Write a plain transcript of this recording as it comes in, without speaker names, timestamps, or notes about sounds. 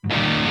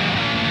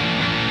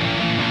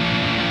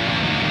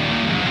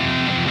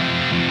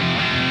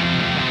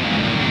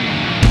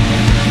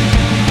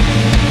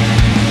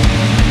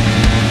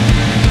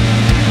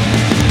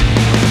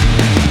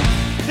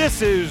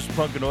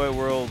Punkanoi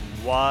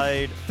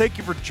Worldwide. Thank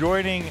you for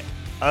joining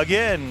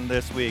again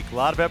this week. A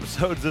lot of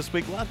episodes this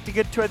week, a lot to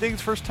get to. I think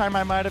it's the first time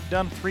I might have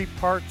done 3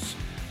 parts.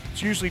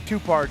 It's usually 2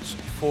 parts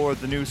for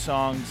the new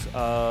songs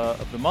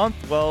of the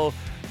month. Well,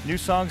 new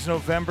songs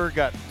November,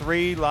 got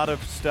 3, a lot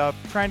of stuff,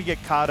 trying to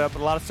get caught up, a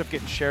lot of stuff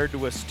getting shared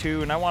to us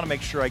too, and I want to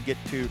make sure I get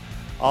to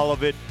all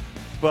of it,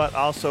 but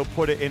also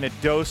put it in a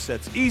dose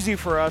that's easy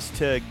for us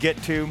to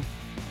get to.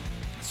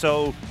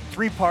 So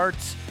 3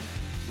 parts,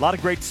 a lot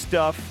of great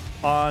stuff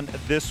on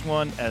this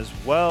one as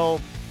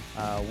well.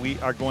 We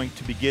are going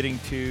to be getting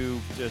to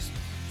just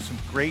some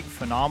great,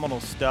 phenomenal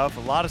stuff,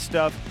 a lot of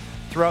stuff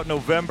throughout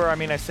November. I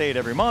mean, I say it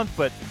every month,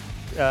 but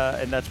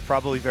and that's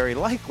probably very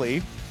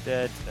likely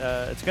that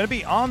it's going to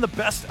be on the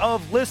best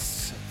of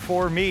lists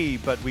for me,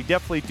 but we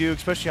definitely do,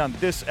 especially on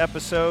this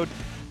episode.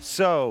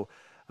 So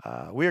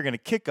we are going to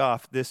kick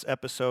off this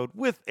episode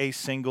with a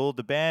single.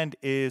 The band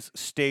is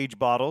Stage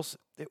Bottles.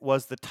 It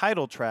was the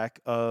title track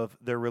of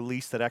their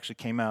release that actually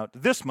came out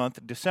this month,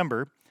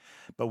 December.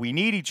 But We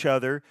Need Each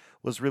Other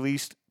was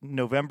released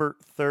November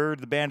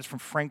 3rd. The band is from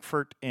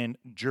Frankfurt in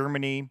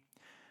Germany.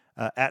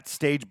 At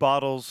Stage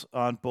Bottles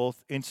on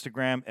both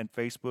Instagram and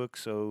Facebook,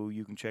 so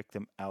you can check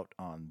them out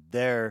on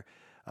there.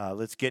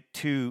 Let's get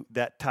to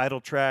that title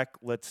track.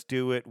 Let's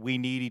do it. We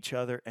need each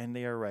other, and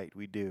they are right.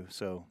 We do.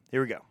 So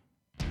here we go.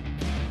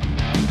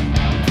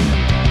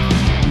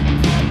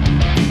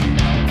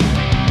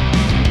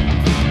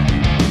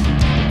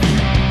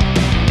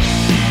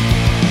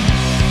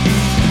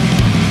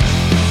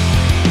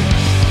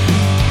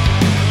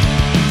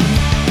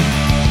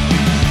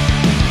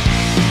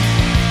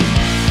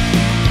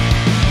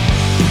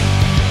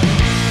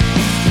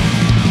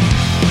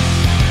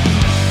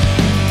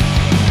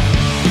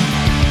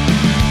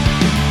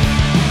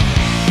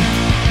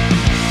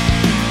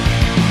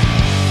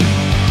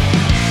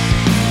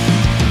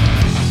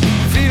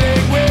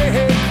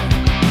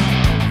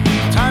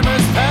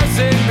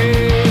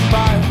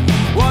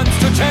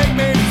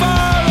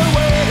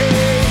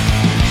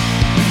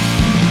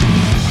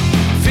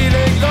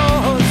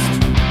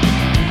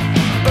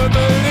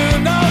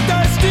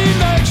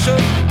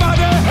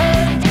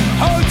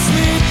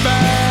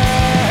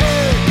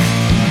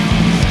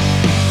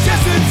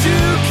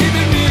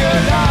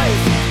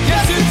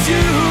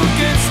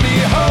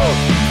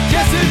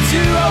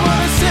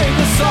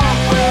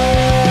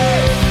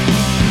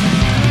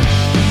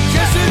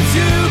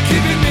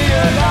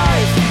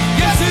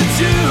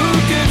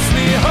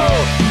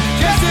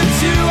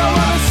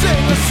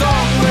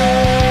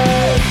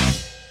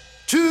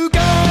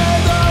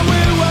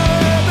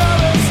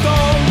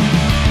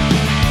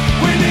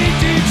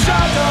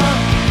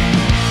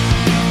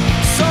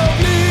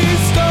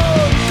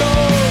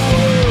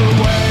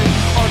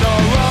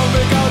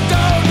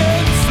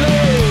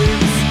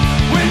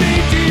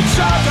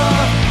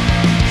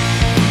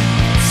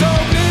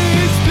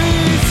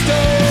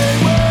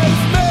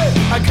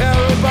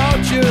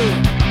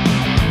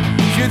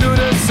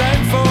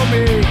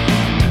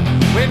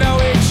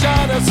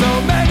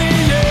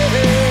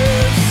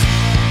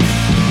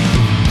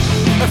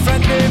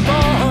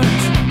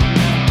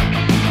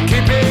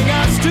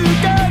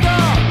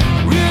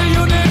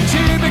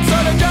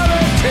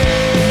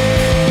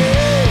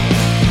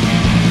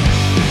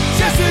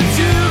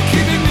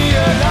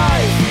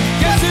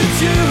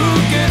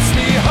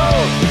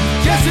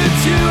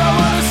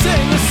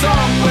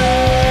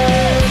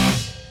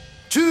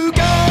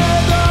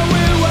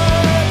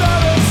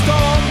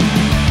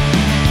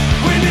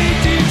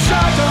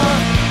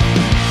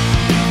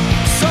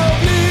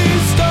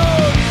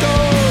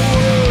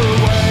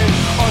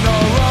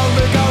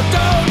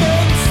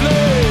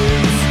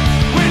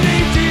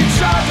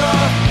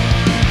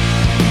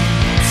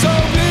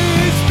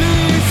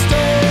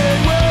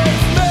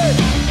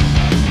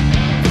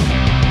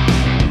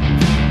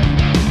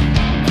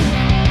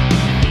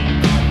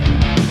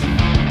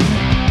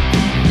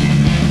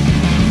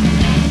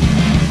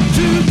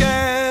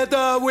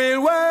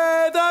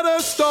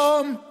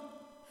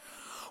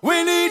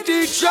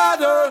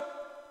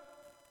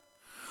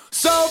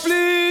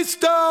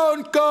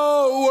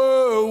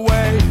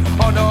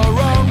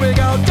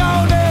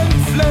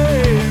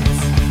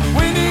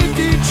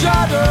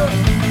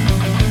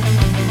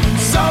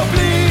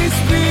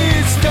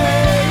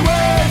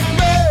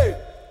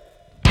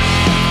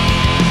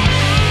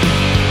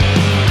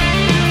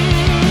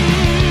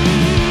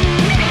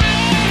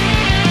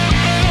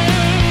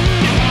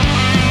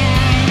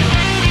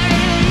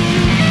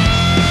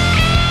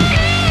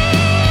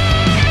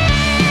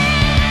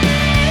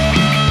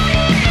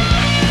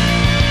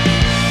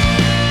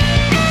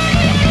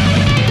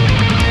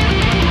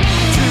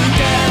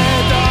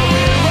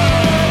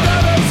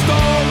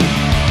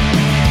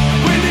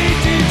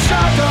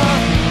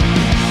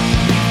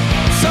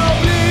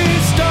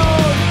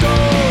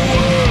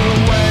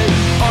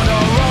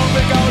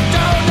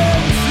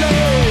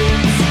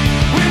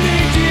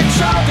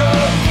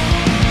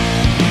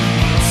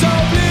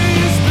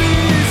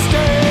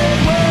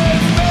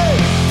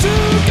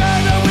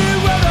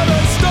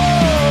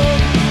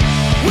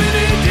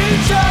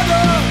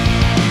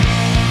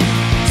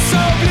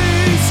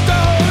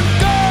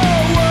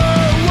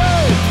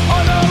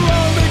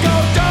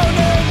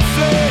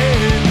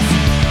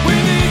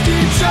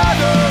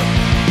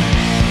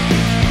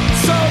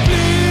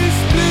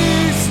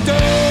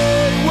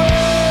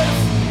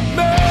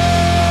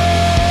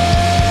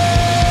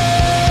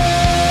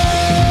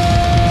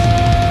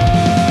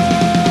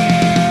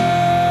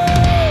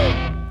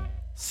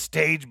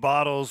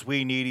 Bottles,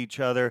 We Need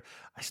Each Other.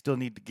 I still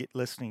need to get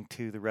listening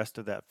to the rest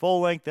of that full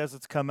length as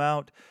it's come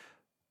out.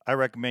 I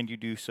recommend you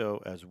do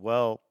so as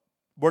well.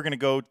 We're going to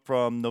go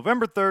from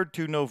November 3rd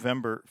to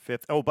November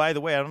 5th. Oh, by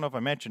the way, I don't know if I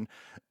mentioned,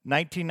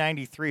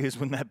 1993 is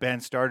when that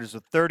band started.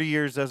 So 30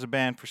 years as a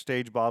band for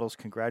Stage Bottles.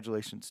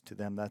 Congratulations to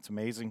them. That's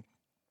amazing.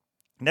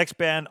 Next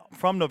band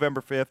from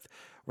November 5th,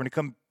 we're going to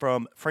come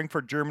from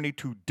Frankfurt, Germany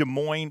to Des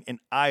Moines in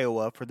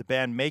Iowa for the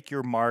band Make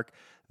Your Mark.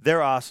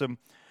 They're awesome.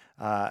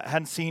 I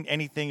hadn't seen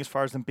anything as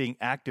far as them being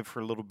active for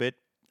a little bit.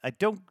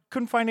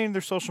 Couldn't find any of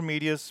their social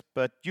medias,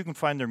 but you can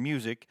find their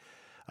music.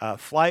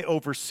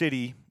 Flyover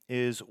City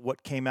is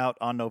what came out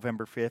on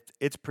November 5th.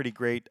 It's pretty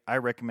great. I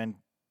recommend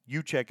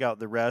you check out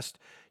the rest.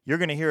 You're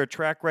going to hear a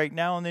track right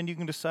now, and then you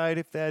can decide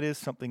if that is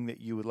something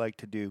that you would like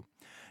to do.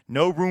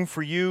 No Room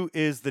for You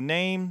is the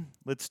name.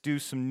 Let's do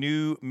some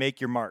new Make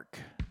Your Mark.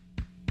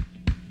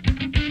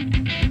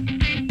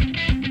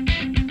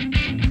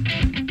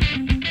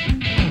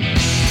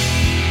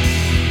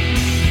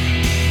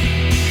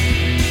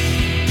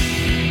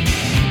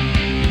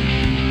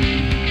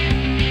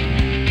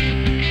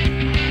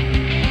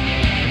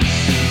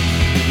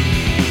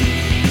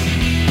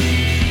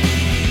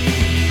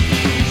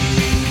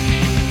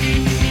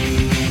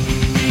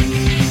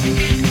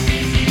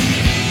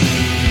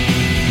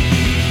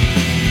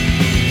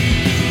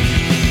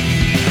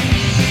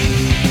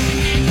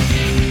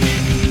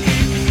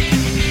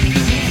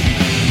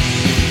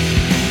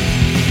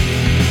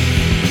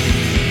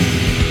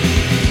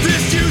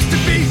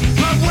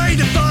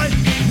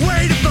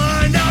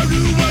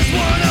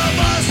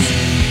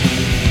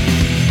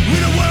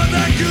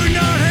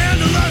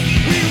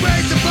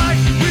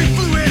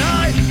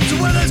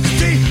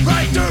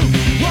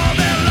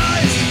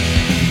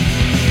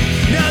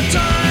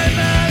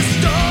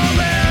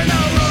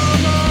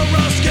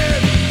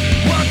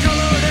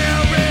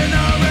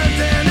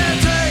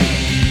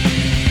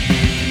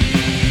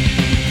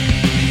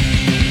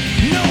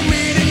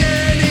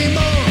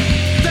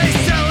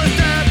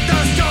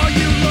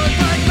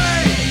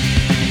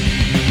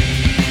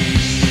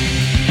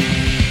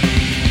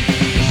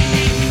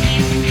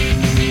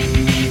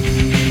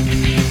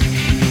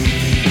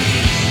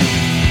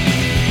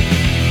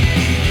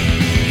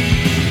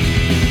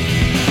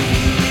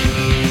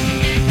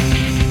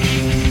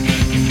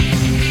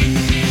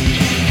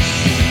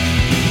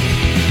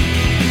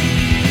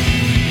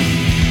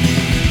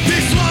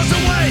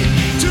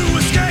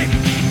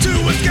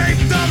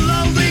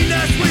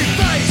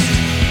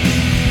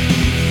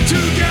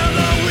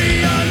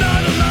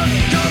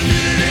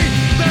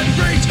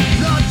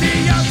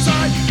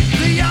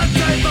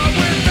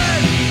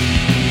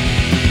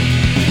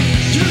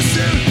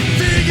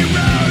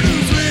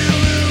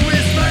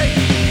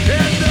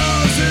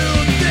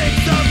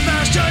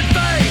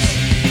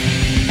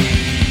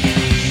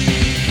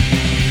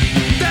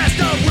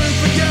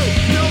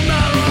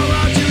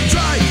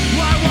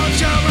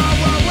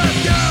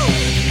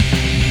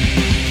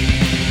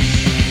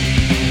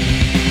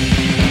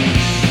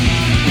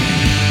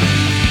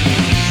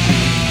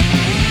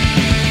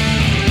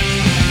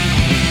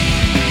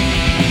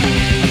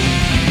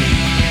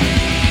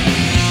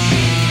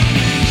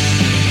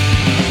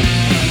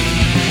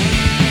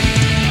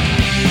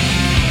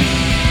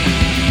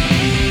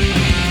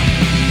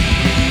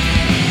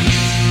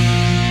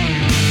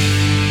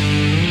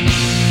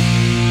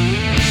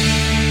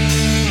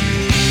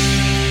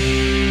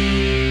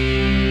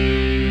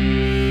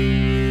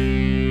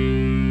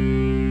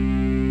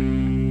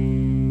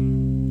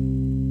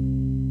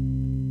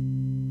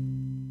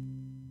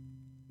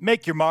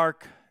 Make Your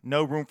Mark,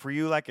 No Room for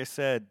You. Like I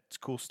said, it's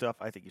cool stuff.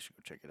 I think you should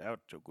go check it out.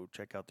 So go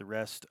check out the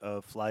rest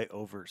of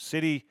Flyover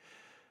City.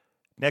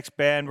 Next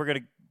band, we're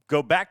going to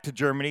go back to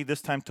Germany,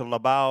 this time to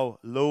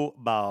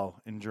Lobau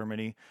in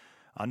Germany.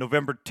 On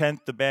November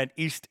 10th, the band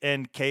East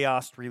End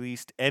Chaos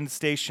released End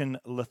Station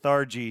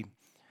Lethargy.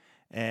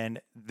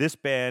 And this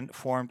band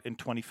formed in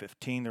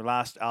 2015. Their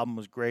last album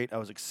was great. I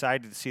was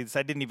excited to see this.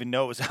 I didn't even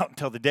know it was out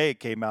until the day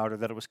it came out or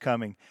that it was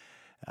coming.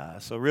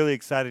 So really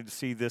excited to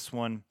see this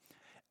one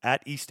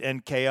at East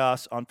End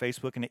Chaos on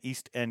Facebook and at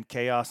East End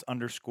Chaos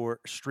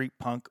 _Street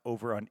Punk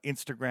over on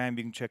Instagram.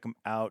 You can check them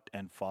out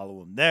and follow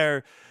them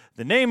there.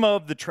 The name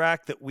of the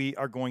track that we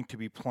are going to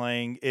be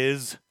playing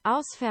is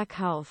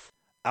Ausverkauf.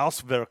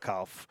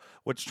 Ausverkauf,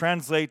 which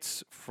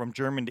translates from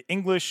German to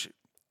English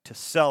to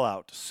sell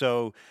out.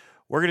 So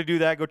we're going to do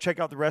that. Go check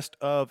out the rest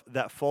of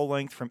that full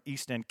length from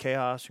East End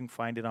Chaos. You can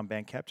find it on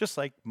Bandcamp, just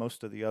like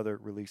most of the other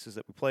releases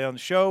that we play on the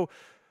show.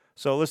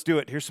 So let's do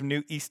it. Here's some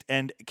new East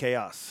End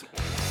Chaos.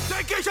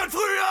 Denk ich an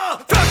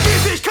früher,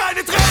 vergieß ich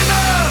keine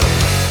Träne,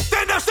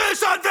 denn der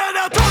Stillstand wäre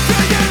der Tod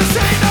für jede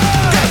Szene.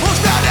 Der Push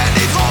werden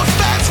die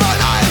Großbands von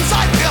allen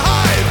Seiten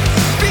geheim,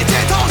 wie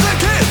 10.000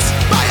 Kids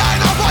bei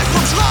einer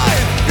Boygroup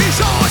schreien. Die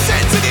Show ist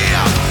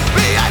inszeniert,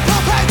 wie ein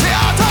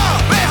Puppettheater.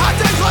 Wer hat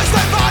den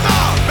größten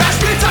Banner? Wer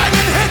spielt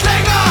einen Hit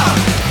länger?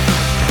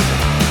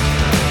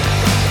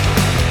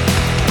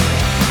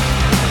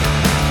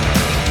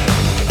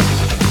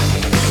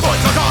 Und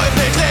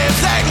verkäuflich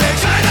lebenslänglich,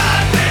 keiner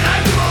hat den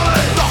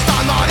Alkohol. Doch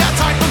dann war der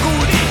Zeitpunkt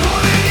gut, die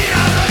Kohle, die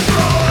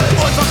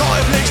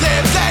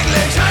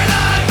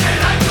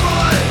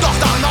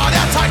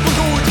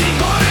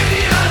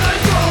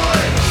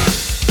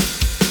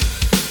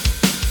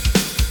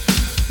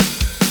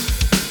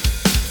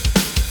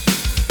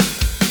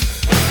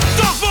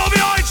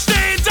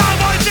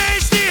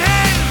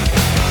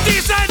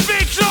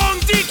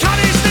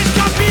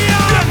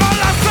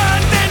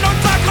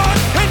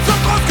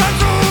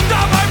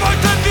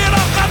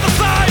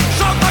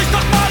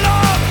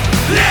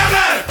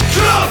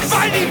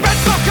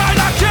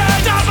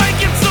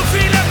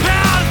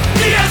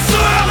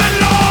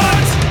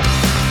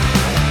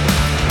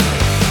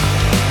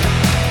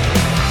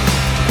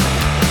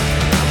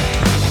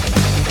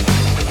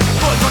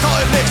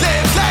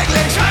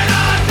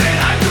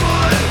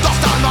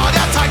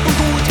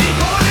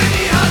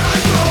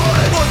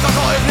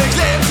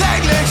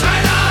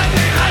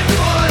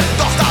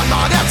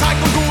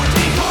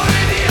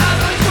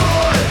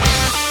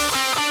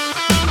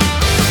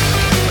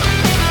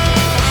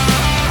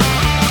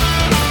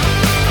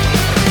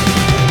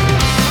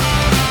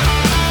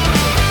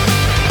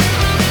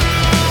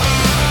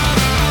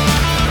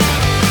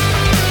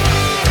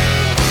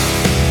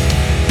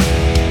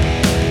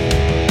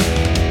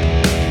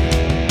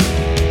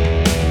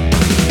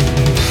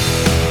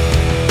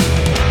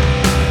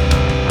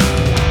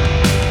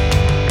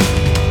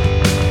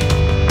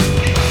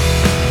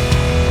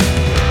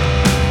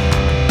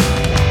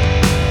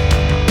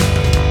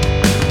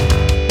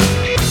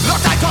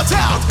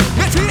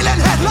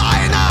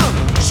alleine.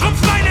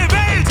 Schrumpft meine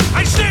Welt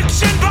ein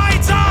Stückchen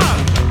weiter.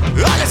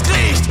 Alles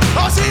kriecht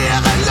aus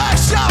ihren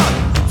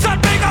Löchern.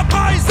 Zahlt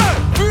Megapreise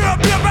für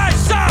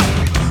Bierbecher.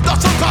 Doch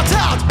zum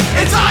Konzert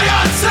ins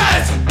IZ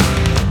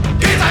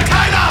geht dann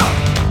keiner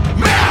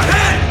mehr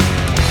hin.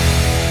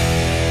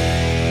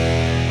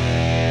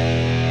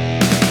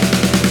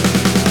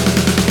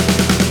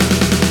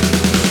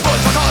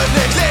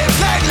 Unverkäuflich,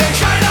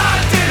 lebenslänglich, keiner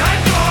hat den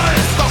Hand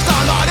geholt. Doch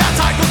dann war der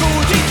Zeit nur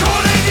gut, die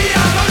Kohle, die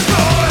hat uns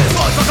geholt.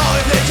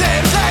 Unverkäuflich,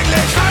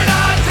 lebenslänglich, keiner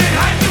hat den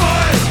Hand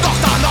geholt. Doch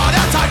dann war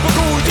der Zeit nur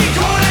gut, die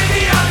Kohle,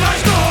 die hat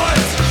uns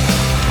geholt.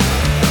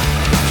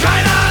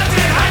 Keiner hat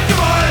den Hand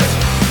geholt.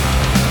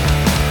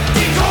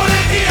 Die Kohle,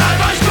 die hat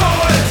euch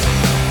geholt.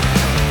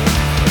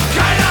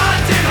 Keiner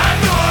hat den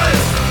Hand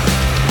geholt.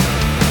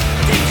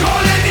 Die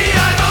Kohle, die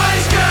hat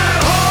euch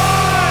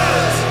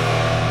geholt.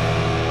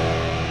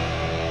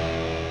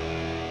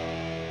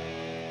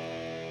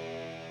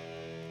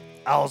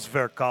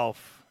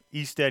 Ausverkauf,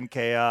 East End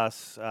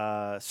Chaos,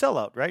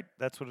 sellout, right?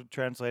 That's what it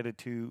translated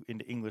to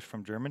into English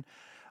from German.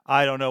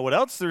 I don't know what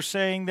else they're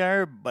saying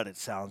there, but it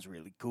sounds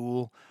really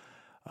cool.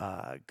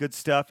 Good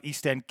stuff.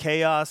 East End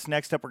Chaos.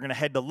 Next up, we're going to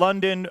head to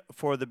London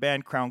for the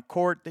band Crown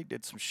Court. They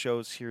did some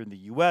shows here in the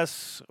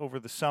U.S. over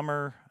the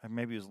summer.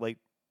 Maybe it was late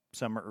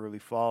summer, early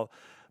fall,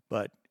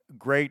 but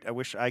great. I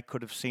wish I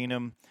could have seen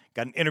them.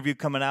 Got an interview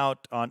coming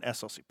out on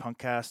SLC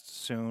Punkcast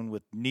soon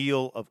with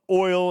Neil of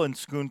Oil and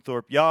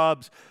Schoonthorpe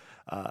Yobs.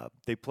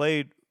 They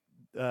played,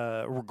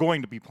 we're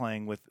going to be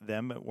playing with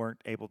them, but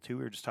weren't able to.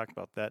 We were just talking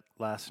about that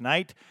last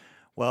night.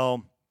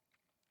 Well,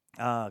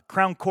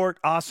 Crown Court,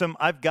 awesome.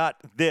 I've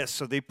got this.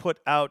 So they put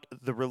out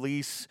the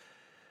release,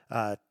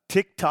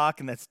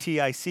 TikTok, and that's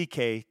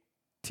TICK,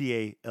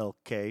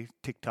 TALK,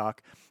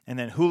 TikTok, and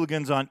then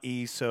Hooligans on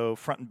E. So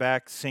front and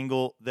back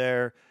single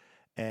there.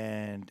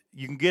 And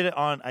you can get it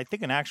on, I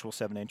think, an actual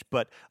 7-inch,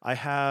 but I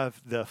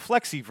have the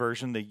Flexi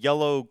version, the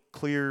yellow,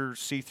 clear,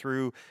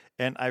 see-through,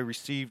 and I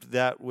received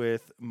that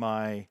with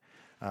my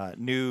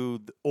new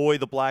Oi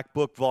the Black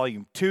Book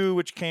Volume 2,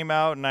 which came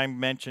out, and I'm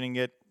mentioning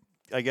it.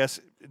 I guess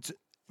it's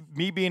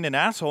me being an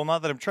asshole,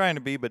 not that I'm trying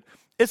to be, but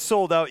it's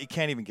sold out. You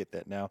can't even get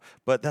that now.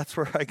 But that's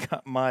where I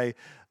got my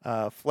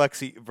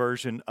Flexi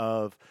version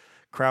of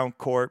Crown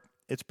Court.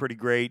 It's pretty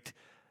great.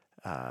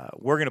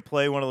 We're going to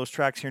play one of those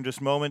tracks here in just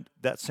a moment.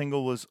 That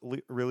single was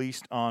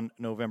released on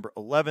November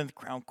 11th.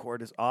 Crown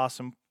Court is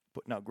awesome,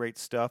 putting out great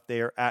stuff.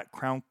 They are at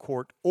Crown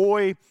Court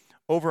Oi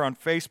over on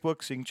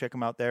Facebook, so you can check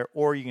them out there,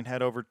 or you can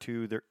head over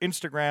to their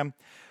Instagram,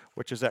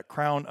 which is at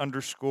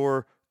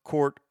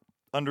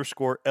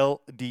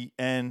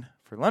crown_court_LDN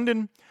for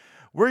London.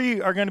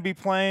 We are going to be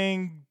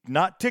playing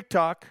not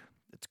TikTok.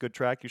 It's a good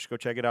track. You should go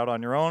check it out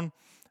on your own.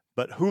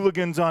 But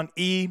Hooligans on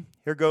E.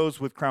 Here goes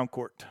with Crown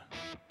Court.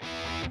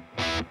 Keiner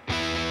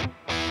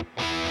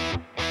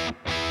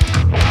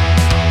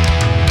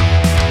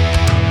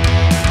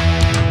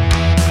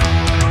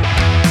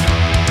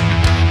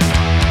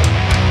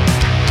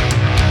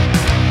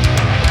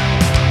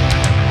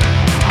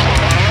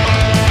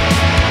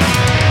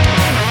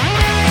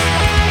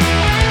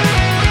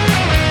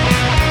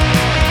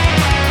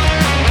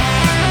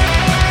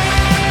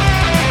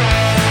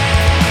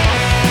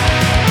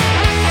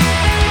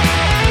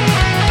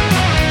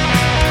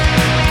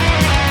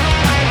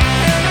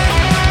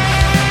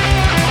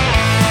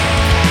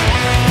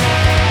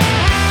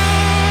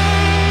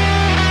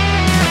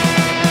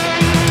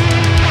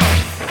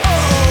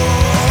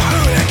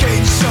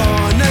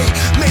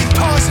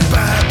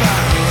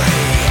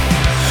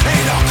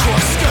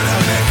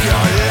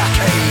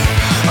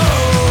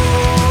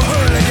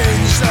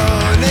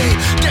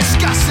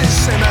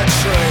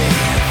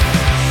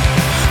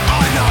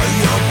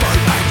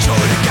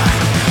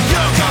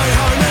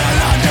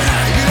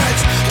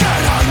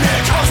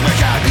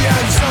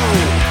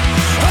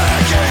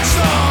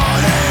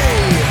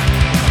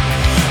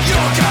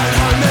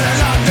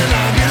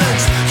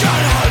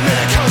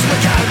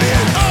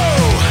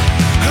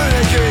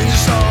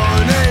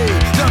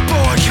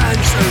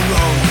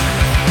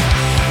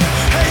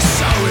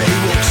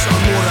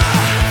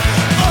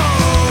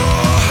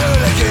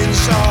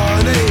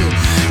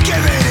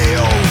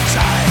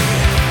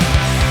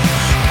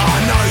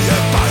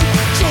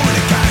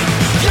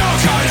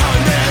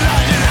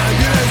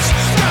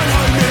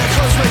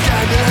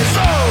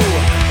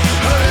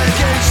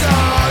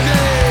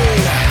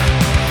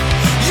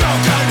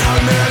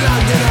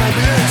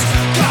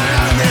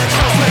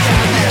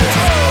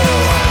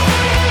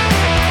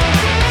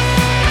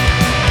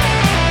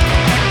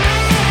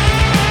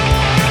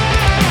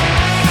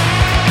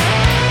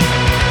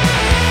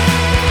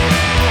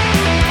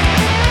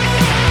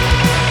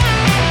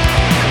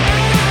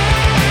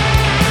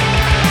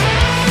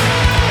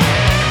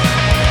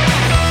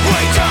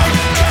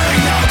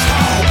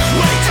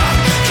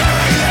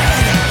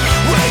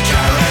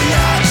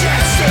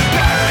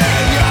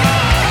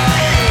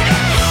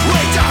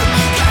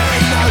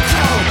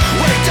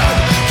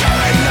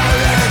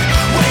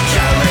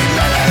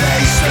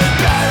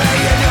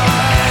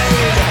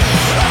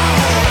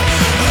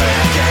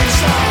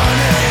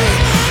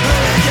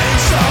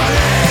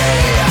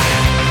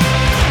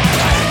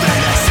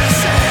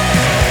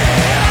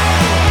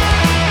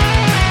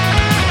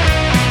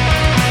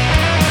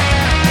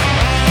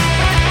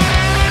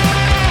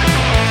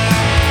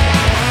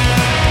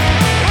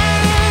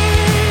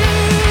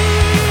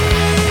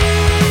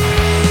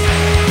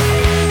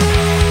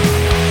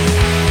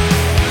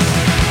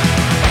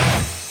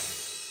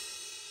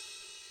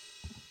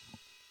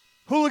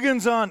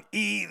Millions on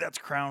E, that's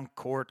Crown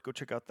Court. Go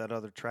check out that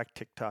other track,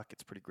 TikTok.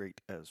 It's pretty great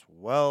as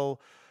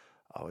well.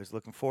 Always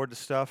looking forward to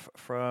stuff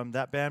from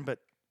that band, but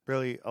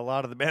really a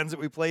lot of the bands that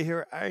we play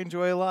here I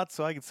enjoy a lot,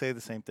 so I can say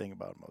the same thing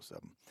about most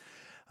of them.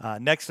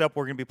 Next up,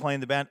 we're going to be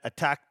playing the band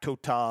Attack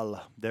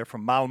Total. They're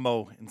from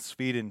Malmo in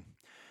Sweden.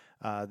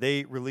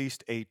 They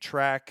released a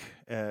track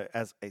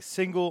as a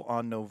single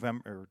on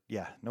November.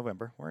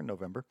 We're in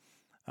November.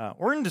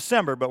 We're in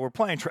December, but we're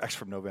playing tracks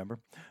from November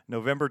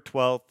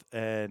 12th,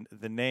 and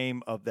the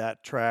name of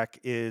that track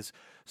is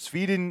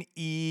Sweden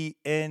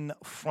en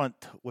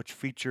Front, which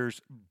features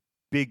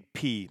Big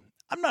P.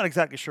 I'm not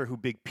exactly sure who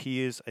Big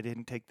P is. I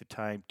didn't take the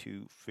time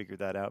to figure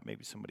that out.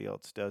 Maybe somebody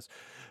else does.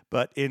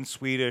 But in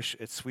Swedish,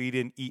 it's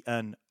Sweden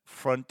en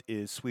Front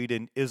is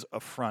Sweden is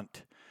a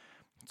front.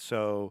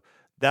 So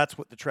that's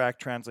what the track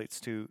translates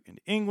to in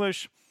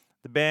English.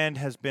 The band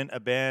has been a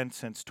band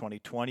since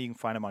 2020. You can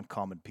find them on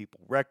Common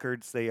People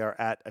Records. They are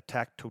at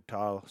Attack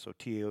Total, so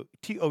Total,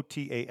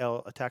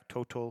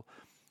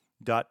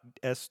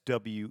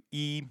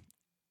 attacktotal.swe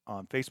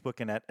on Facebook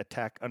and at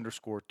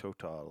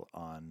attack_total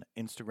on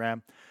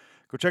Instagram.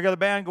 Go check out the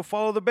band. Go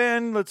follow the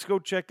band. Let's go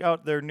check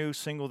out their new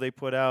single they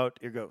put out.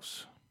 Here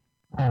goes.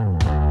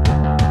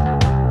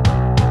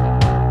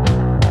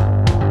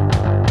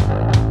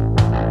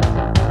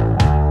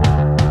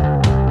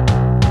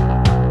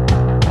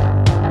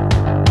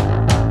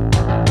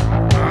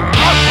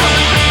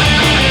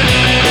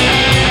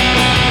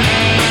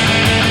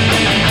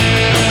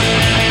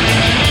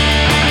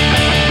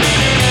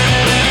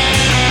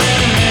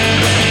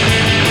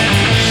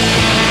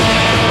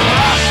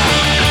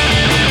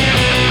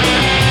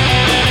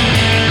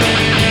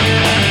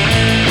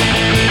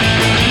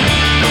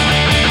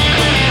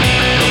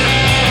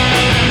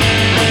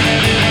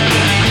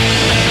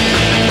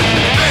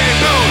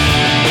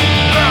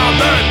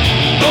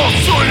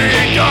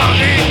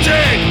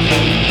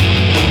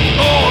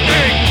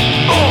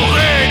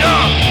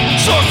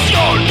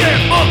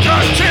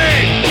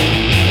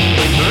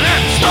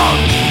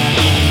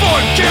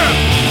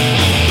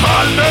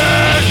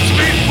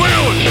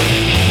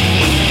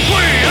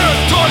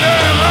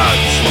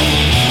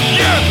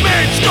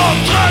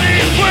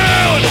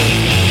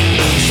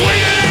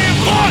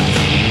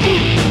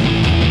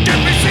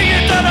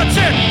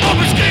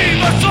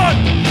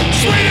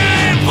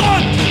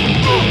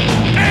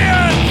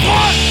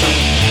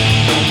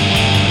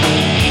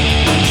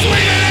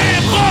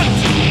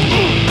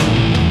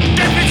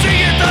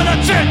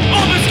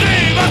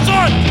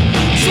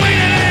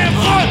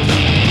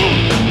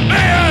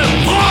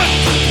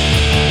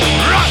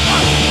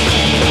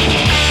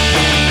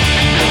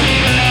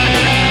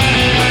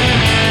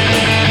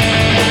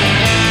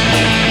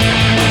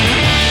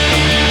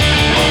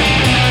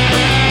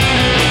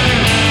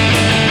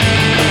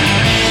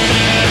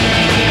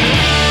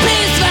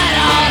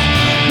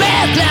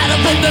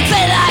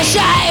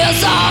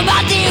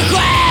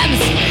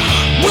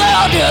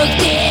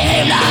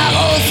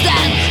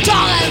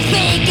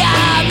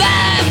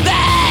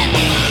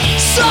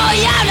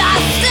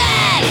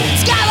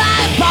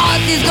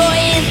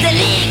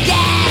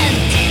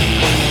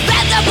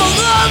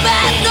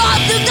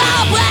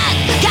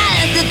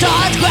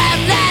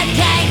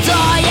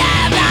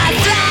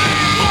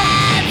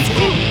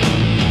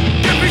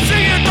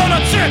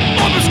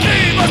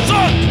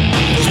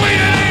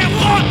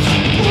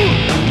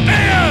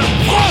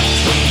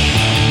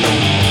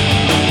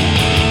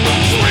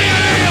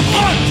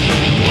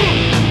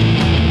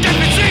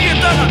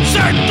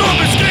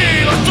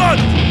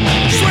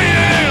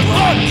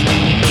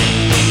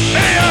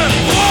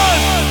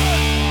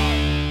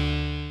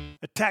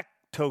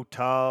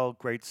 Total,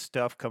 great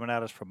stuff coming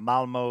at us from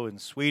Malmo in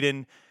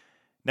Sweden.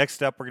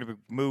 Next up, we're going to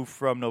move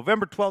from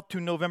November 12th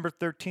to November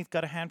 13th.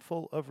 Got a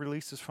handful of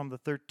releases from the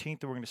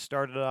 13th, and we're going to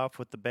start it off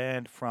with the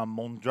band from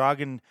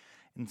Mondragon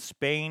in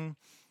Spain.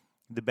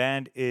 The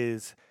band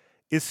is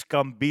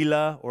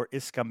Iskambila or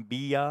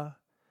Iskambilla,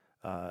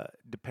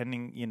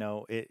 depending,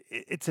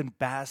 it's in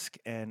Basque,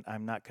 and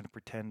I'm not going to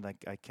pretend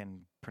like I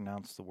can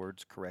pronounce the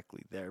words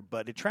correctly there,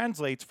 but it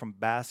translates from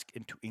Basque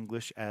into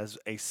English as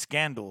a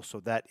scandal, so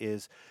that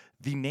is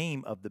the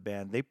name of the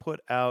band. They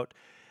put out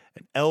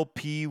an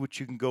LP, which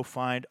you can go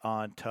find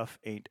on Tough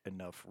Ain't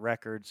Enough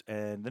Records,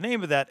 and the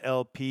name of that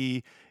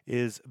LP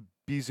is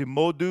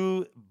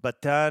Bizimodu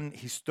Batan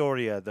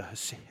Historia,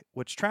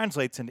 which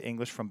translates into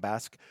English from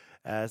Basque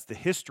as the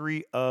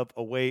history of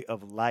a way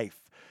of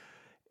life.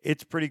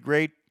 It's pretty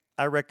great.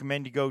 I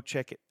recommend you go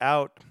check it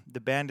out. The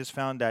band is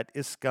found at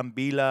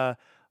Iskambila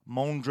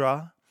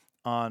Mondra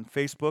on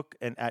Facebook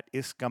and at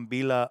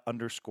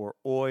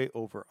Iskambila_oi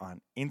over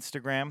on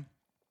Instagram.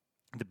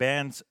 The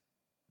band's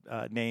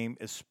name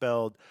is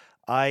spelled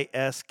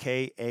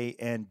Iskanbila.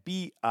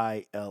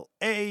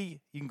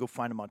 You can go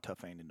find them on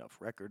Tough Ain't Enough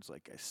Records,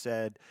 like I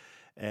said,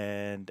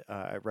 and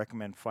I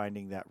recommend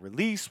finding that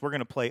release. We're going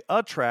to play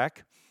a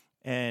track,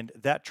 and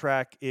that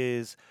track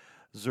is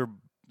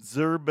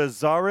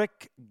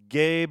Zerbazarek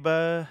Gabe.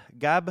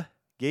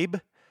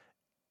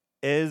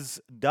 Es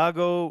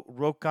Dago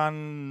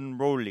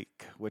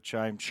Rocanrolik, which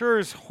I'm sure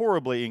is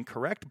horribly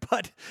incorrect,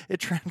 but it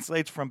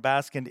translates from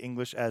Basque into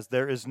English as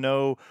there is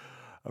no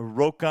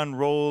rock and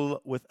roll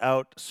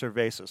without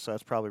cerveza. So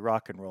that's probably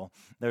rock and roll.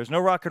 There's no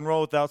rock and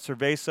roll without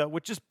cerveza,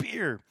 which is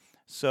beer.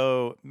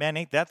 So, man,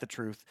 ain't that the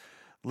truth?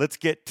 Let's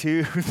get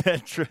to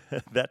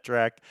that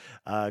track.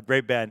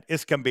 Great band,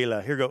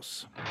 Iskambila. Here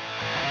goes.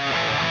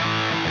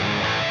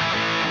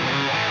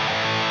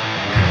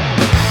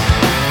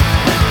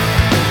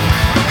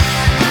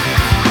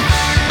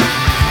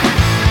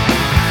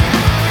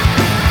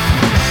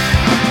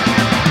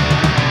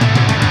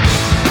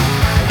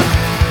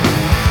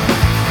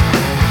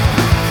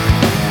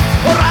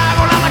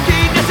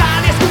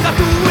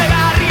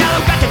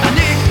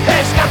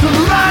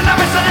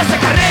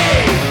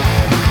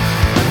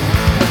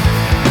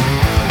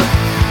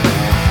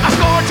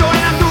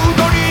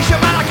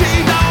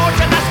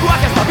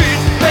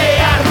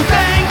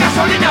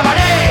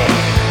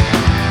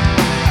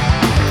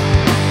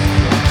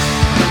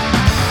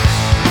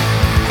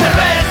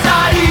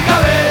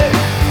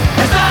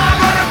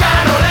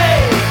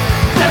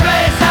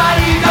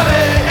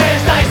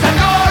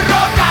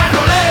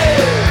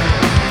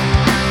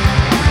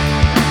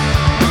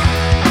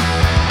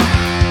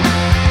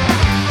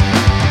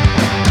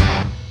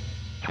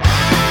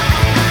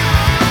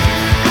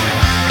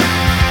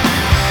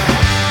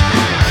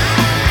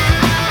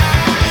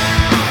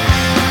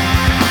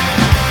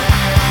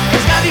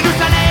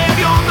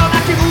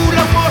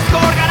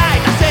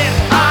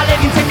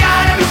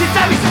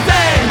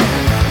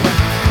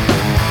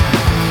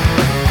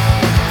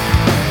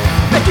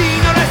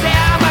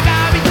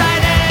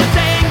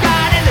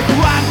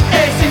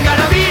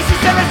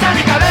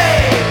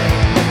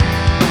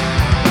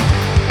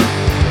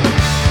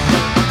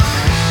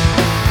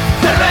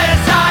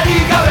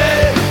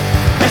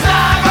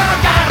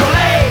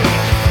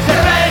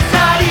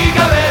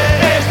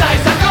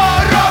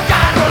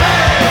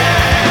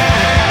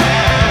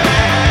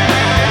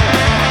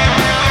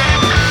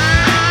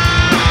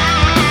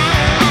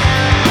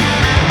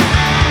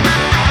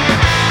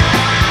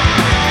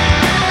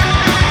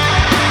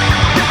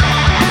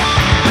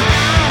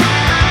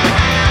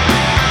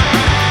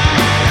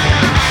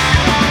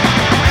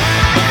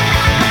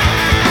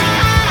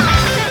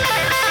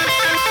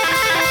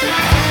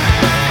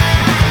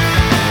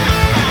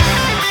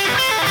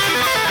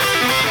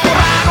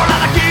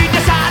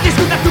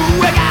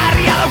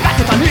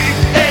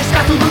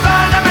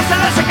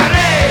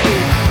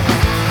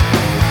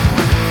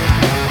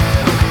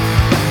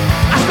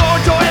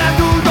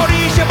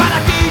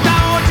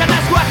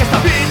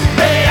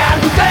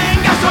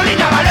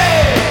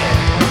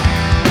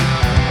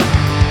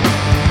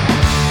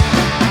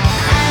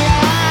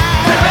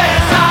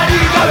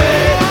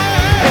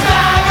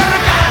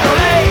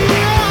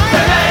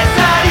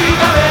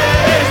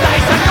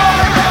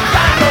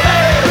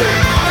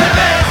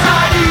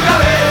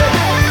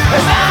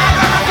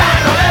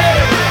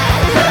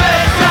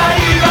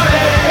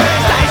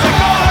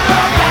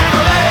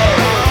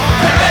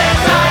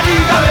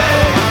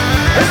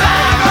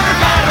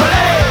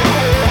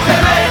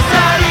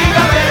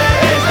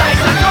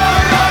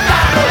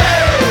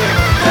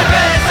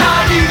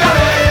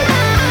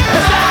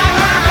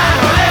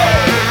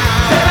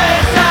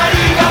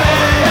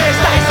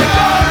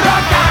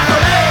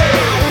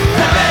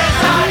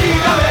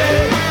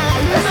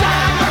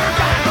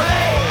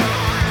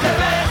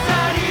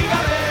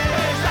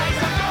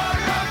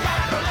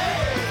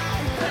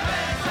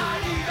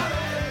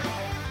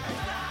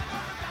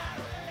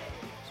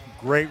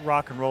 Great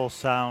rock and roll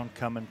sound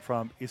coming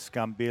from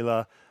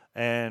Iskambila.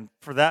 And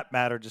for that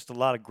matter, just a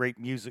lot of great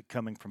music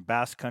coming from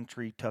Basque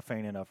Country, Tough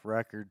Ain't Enough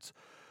Records.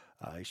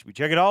 You should be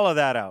checking all of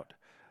that out.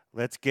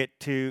 Let's get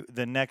to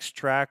the next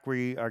track.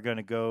 We are going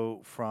to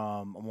go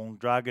from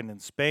Mondragon in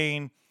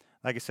Spain.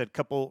 Like I said, a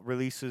couple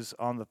releases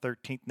on the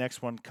 13th.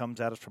 Next one comes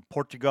at us from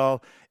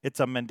Portugal. It's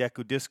a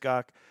Mendeku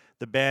Discog.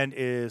 The band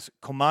is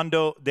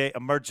Comando de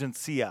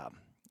Emergencia.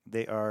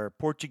 They are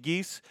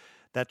Portuguese.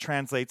 That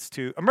translates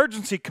to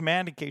Emergency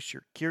Command, in case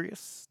you're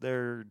curious.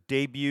 Their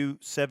debut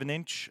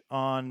 7-inch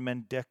on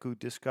Mendeku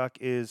Discog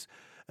is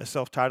a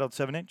self-titled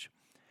 7-inch.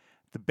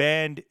 The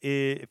band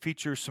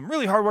features some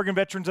really hardworking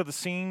veterans of the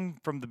scene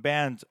from the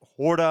bands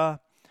Horda,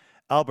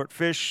 Albert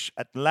Fish,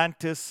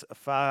 Atlantis,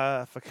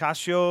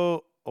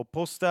 Facasio,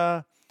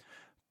 Oposta,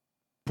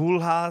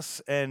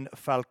 Pulhas, and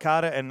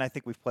Falcara. And I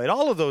think we've played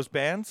all of those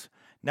bands.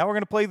 Now we're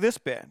going to play this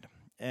band.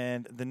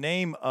 And the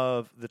name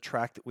of the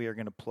track that we are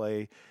going to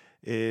play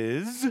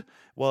is,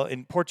 well,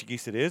 in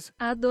Portuguese it is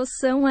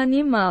Adoção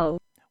Animal,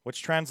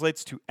 which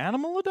translates to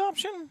animal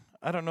adoption.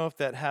 I don't know if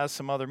that has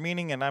some other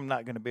meaning, and I'm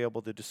not going to be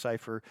able to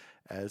decipher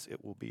as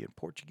it will be in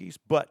Portuguese.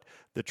 But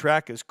the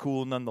track is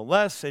cool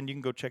nonetheless, and you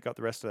can go check out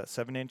the rest of that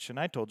 7-inch, and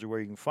I told you where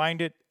you can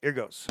find it. Here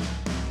goes.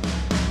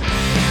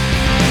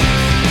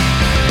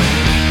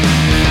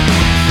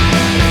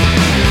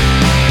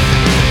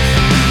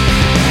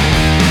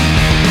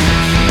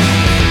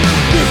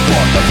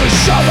 Porta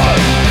fechada,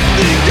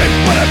 ninguém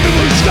para me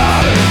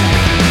buscar.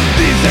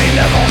 Dizem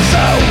na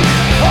mansão,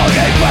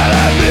 alguém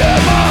para me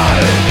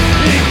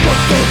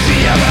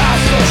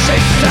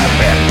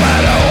saber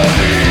para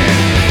ouvir.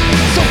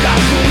 Sou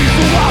caso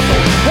isolado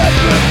a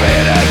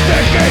beber até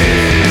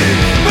cair.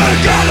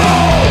 Mercado,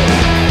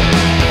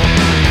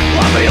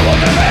 abriu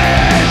outra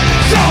vez.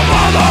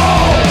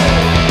 Salvador,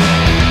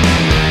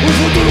 o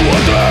futuro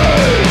outra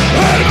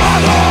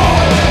armado,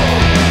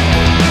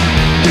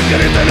 de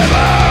careta na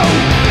mão,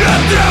 na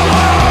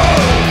tela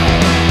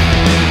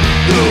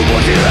do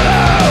bom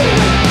cidadão.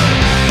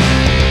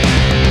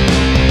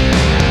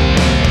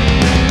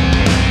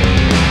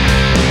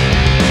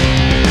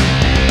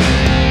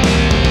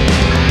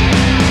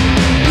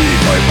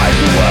 Mais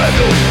um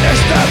ano,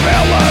 esta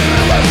bela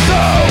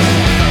relação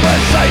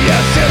passei a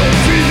ser um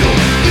filho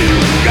de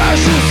um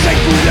gajo sem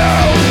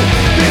colhão.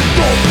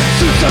 Tentou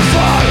se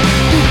safar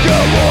do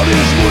calor e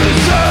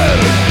esmorecer.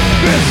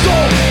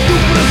 Pensou no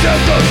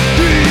presente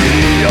que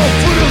iria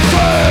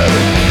oferecer.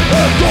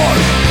 A cor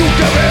do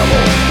cabelo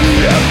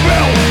e a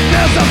pele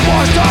nas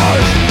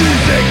apostas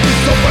dizem que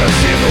sou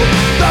parecido,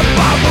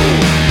 tapado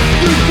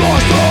de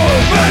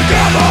costas.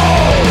 Mercado,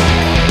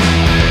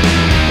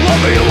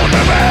 ouviu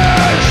outra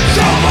vez.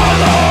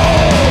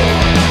 Salvador,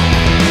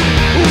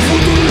 o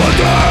futuro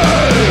até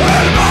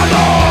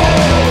armado,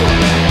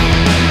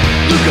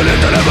 de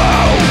caneta na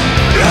mão,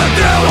 na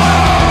tela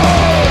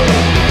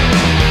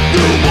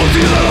do bom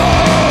cidadão.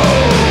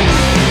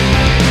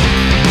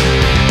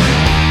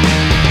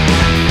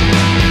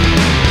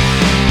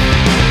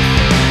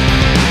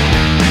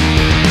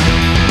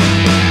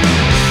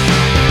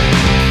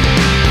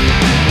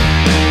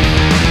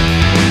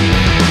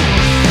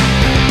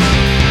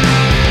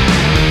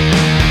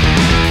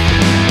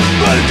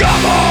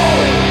 Salvador,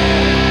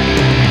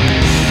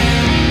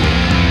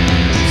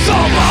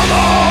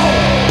 Salvador,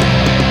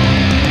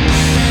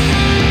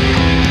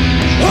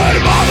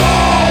 armado,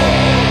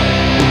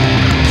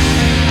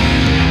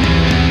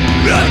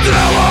 na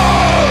tela.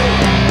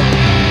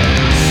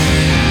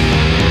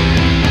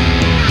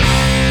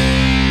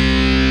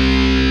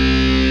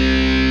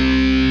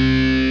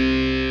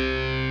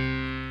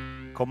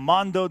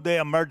 Comando de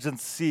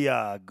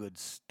Emergencia, good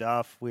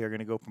stuff. We are going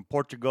to go from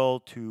Portugal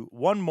to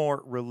one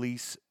more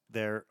release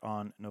there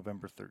on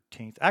November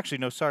 13th. Actually,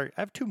 no, sorry,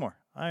 I have two more.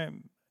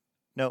 I'm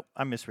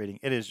misreading.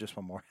 It is just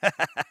one more.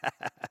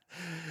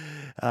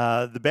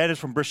 The band is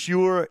from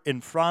Brochure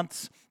in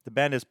France. The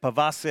band is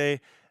POWW.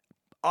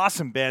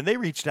 Awesome band. They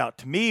reached out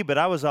to me, but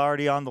I was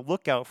already on the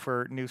lookout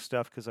for new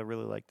stuff because I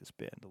really like this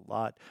band a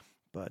lot.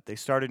 But they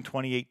started in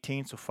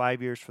 2018, so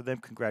 5 years for them.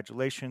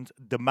 Congratulations.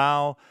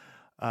 Demau,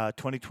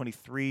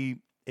 2023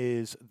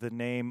 is the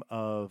name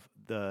of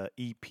the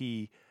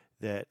EP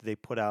that they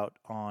put out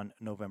on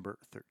November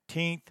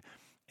 13th.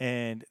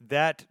 And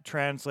that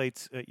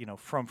translates,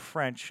 from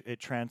French, it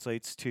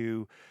translates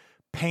to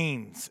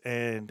pains.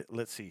 And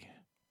let's see.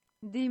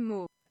 Des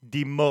mots.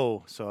 Des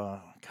mots. So,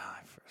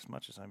 God, for as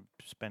much as I'm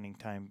spending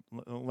time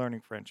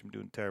learning French, I'm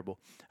doing terrible.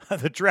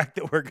 The track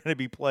that we're going to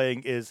be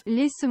playing is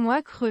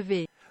Laisse-moi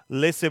crever.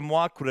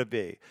 Laissez-moi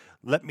crever.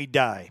 Let me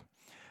die.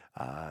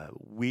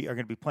 We are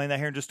going to be playing that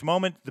here in just a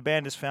moment. The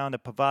band is found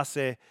at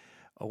POWW,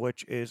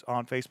 which is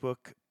on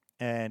Facebook,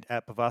 and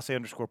at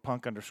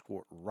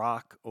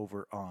POWW_punk_rock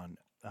over on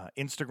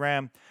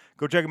Instagram.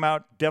 Go check them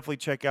out. Definitely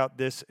check out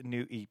this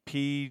new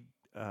EP.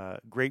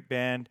 Great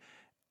band.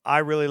 I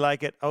really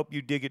like it. I hope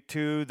you dig it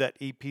too. That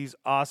EP's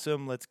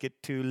awesome. Let's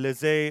get to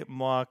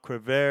Laissez-moi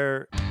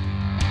crever.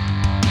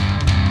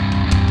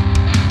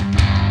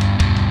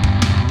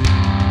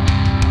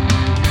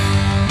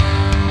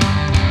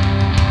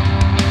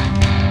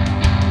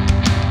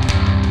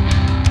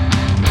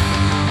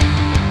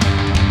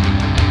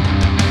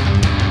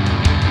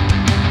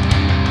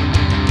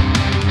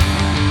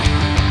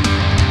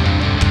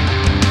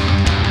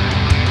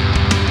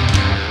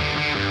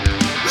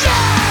 Yeah!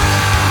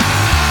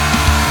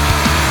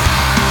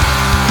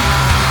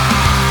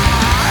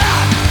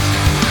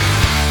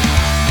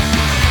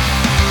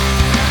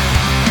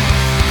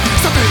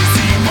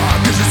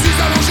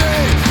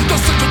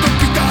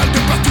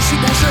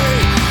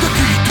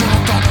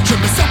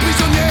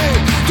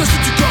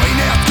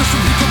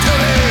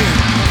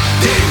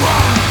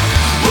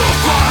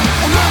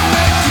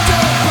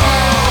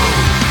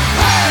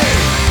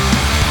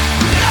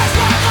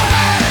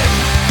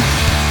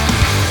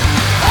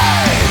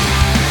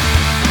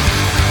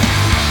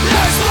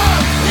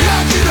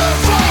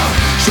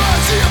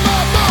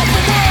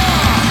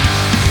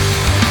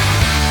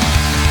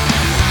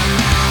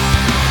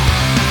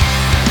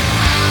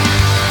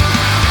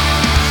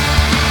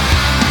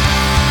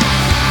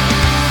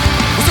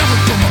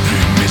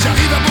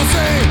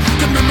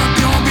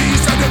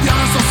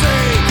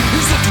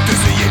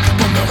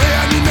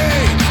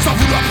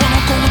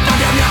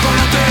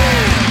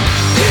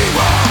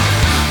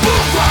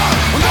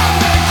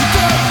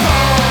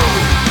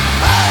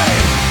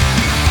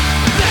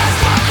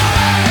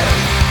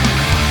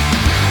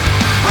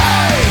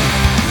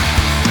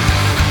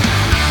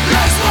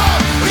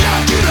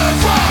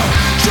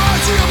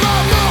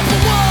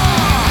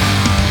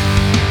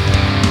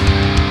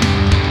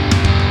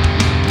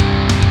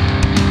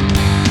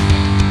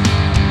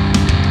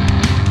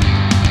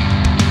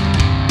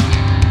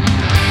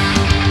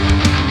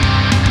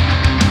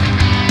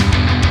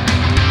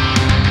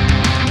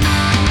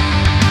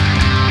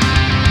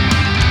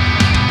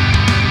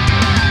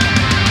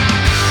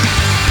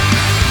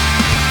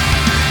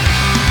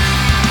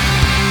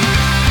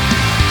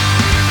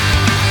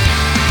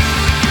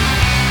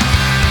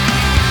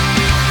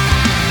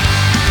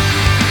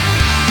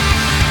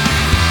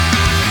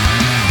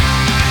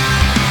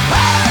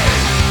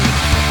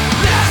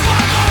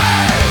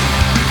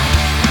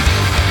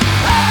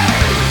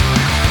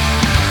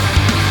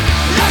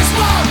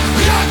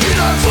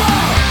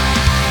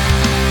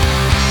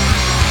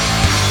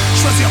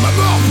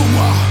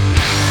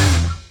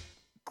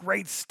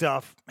 Great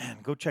stuff. Man,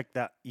 go check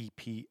that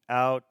EP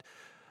out.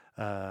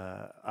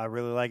 I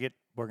really like it.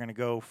 We're going to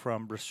go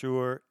from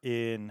Brasseur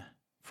in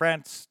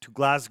France to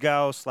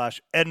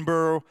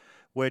Glasgow/Edinburgh,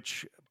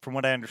 which, from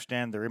what I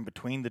understand, they're in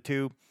between the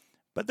two.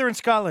 But they're in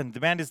Scotland. The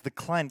band is The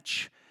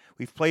Clench.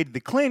 We've played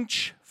The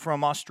Clinch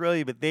from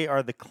Australia, but they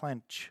are The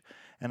Clench.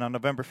 And on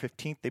November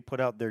 15th, they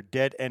put out their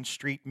Dead End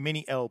Street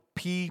mini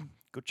LP.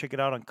 Go check it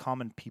out on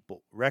Common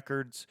People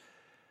Records.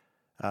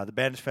 The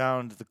band has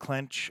found The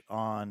Clench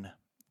on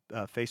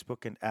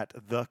Facebook and at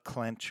The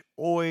Clench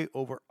Oi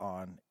over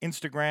on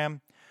Instagram.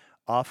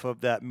 Off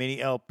of that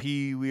mini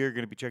LP, we are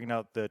going to be checking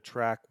out the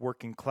track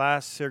Working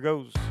Class. Here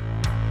goes.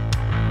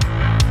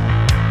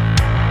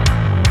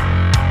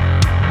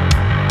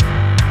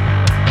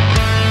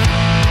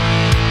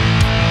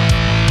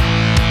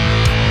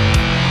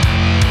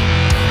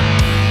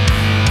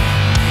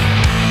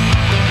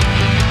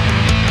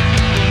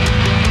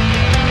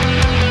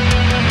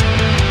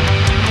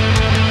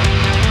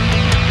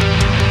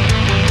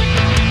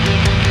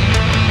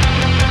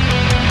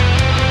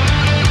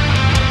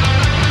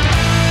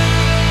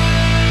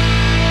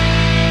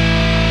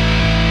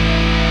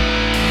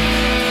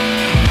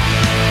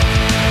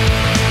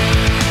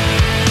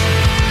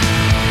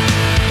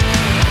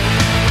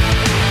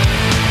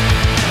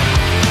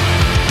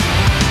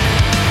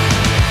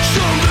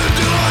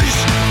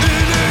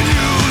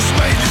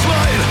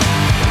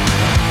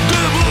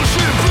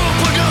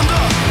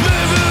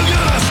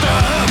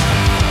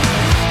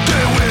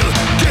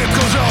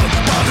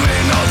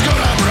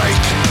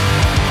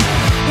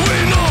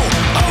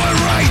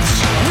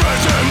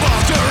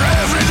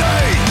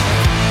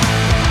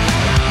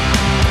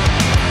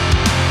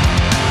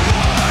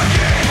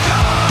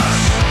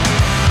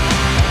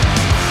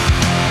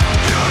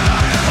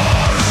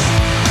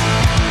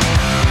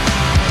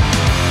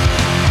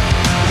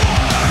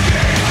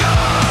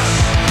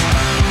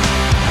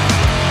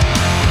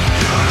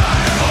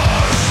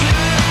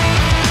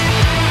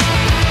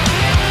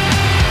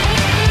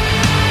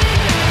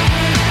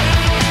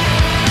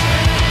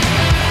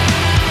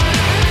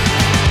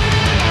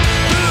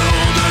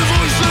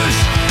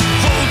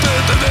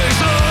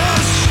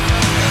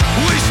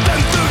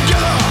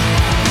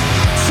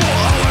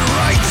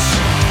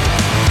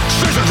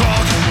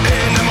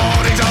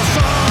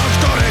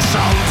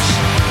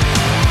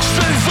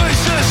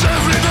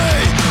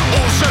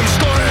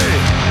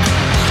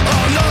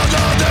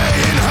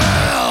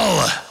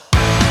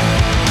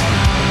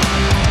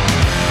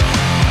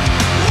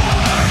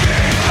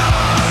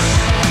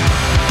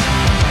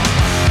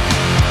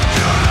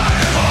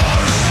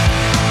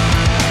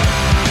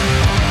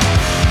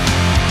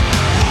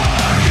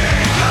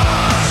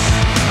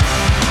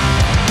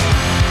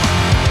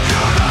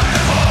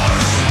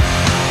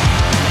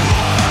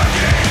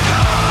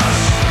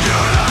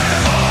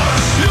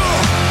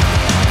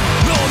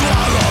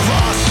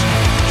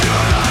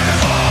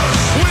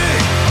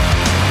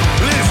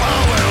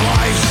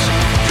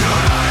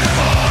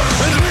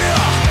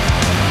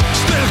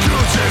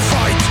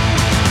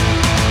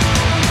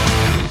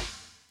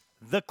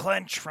 The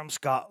Clench from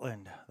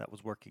Scotland. That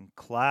was Working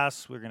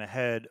Class. We're going to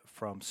head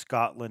from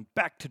Scotland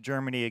back to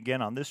Germany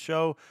again on this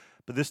show,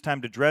 but this time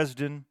to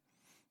Dresden.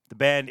 The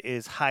band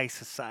is High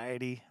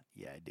Society.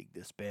 Yeah, I dig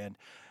this band.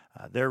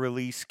 Their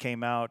release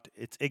came out,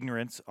 it's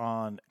Ignorance,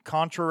 on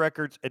Contra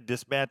Records and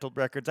Dismantled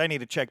Records. I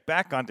need to check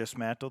back on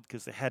Dismantled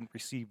because they hadn't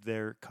received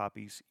their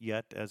copies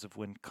yet as of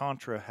when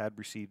Contra had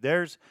received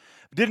theirs.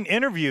 We did an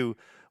interview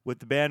with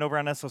the band over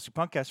on SLC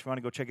Punkcast. If you want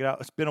to go check it out,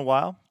 it's been a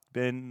while. It's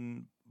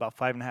been about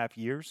 5.5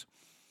 years.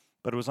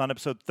 But it was on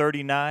episode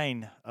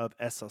 39 of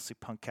SLC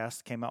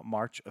Punkcast. It came out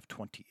March of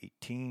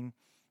 2018.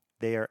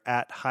 They are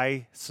at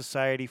High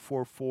Society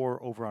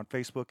 44 over on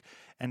Facebook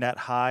and at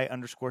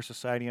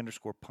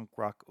High_Society_Punk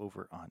Rock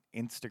over on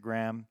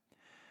Instagram.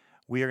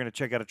 We are going to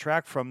check out a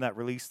track from that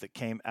release that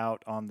came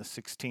out on the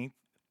 16th.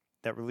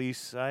 That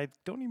release, I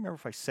don't even remember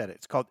if I said it.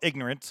 It's called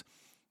Ignorance,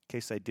 in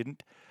case I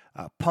didn't.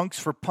 Punks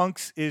for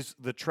Punks is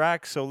the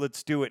track, so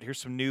let's do it. Here's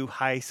some new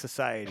High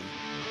Society.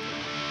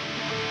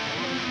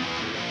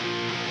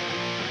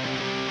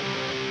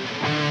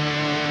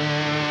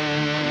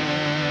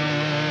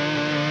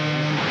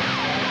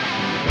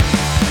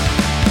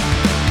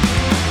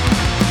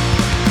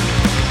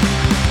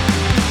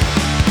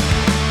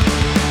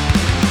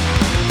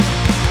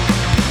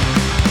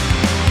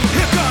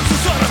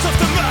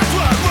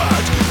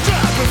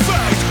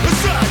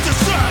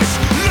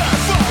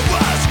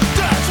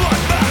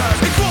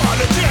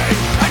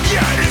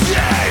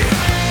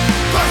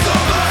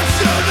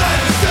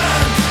 Tonight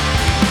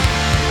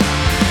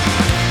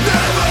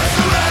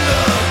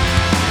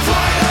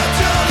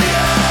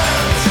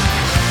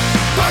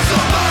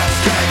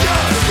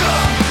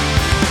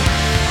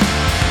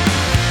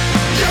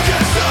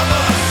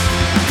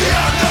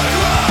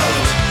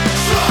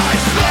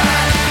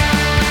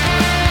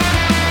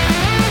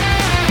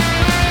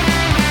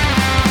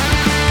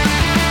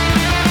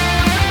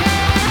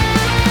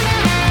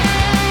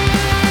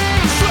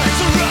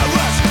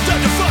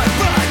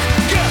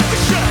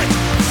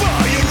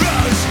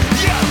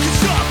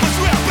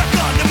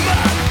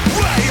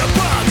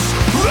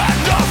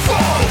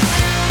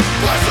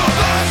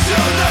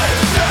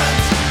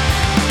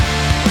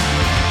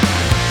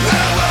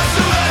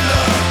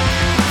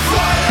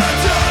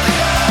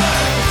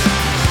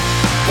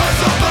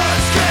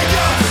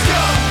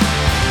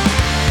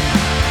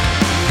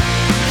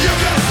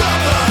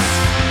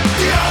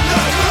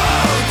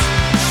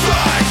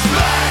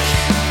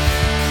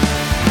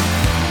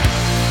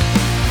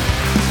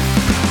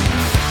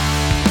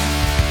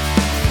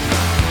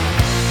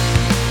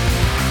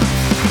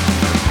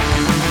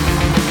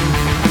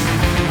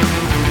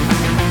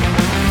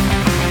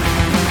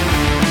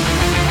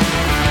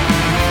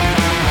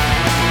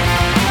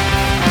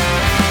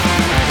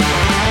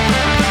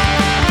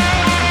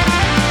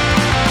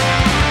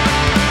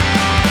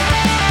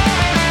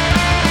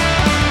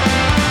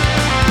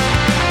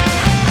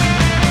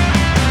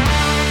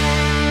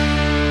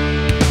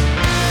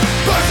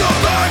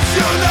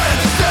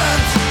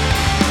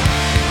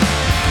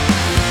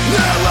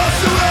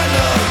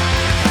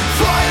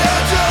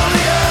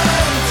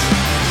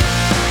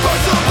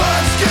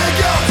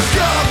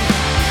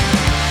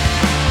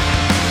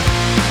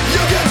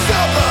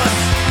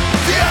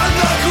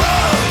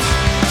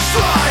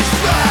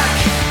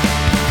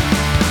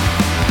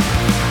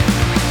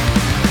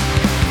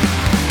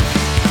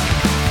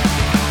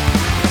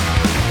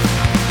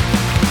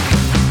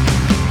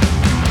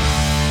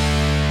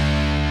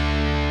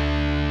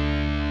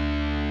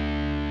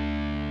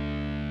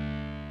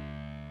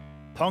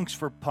Punks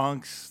for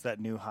Punks, that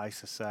new High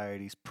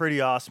Society. Is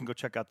pretty awesome. Go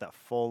check out that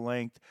full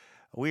length.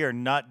 We are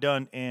not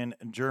done in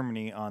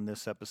Germany on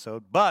this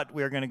episode, but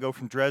we are going to go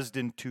from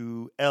Dresden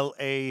to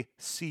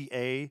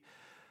LACA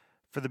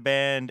for the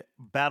band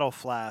Battle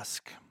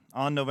Flask.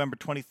 On November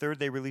 23rd,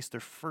 they released their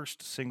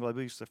first single. I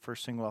believe it's the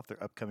first single off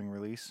their upcoming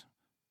release.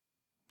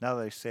 Now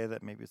that I say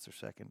that, maybe it's their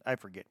second. I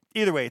forget.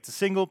 Either way, it's a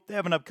single. They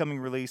have an upcoming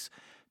release.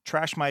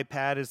 Trash My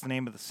Pad is the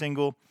name of the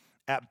single.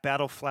 At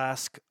Battle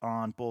Flask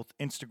on both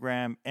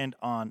Instagram and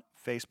on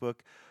Facebook.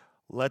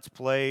 Let's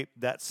play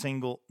that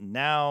single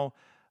now.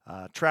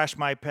 Trash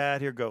My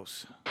Pad, here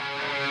goes.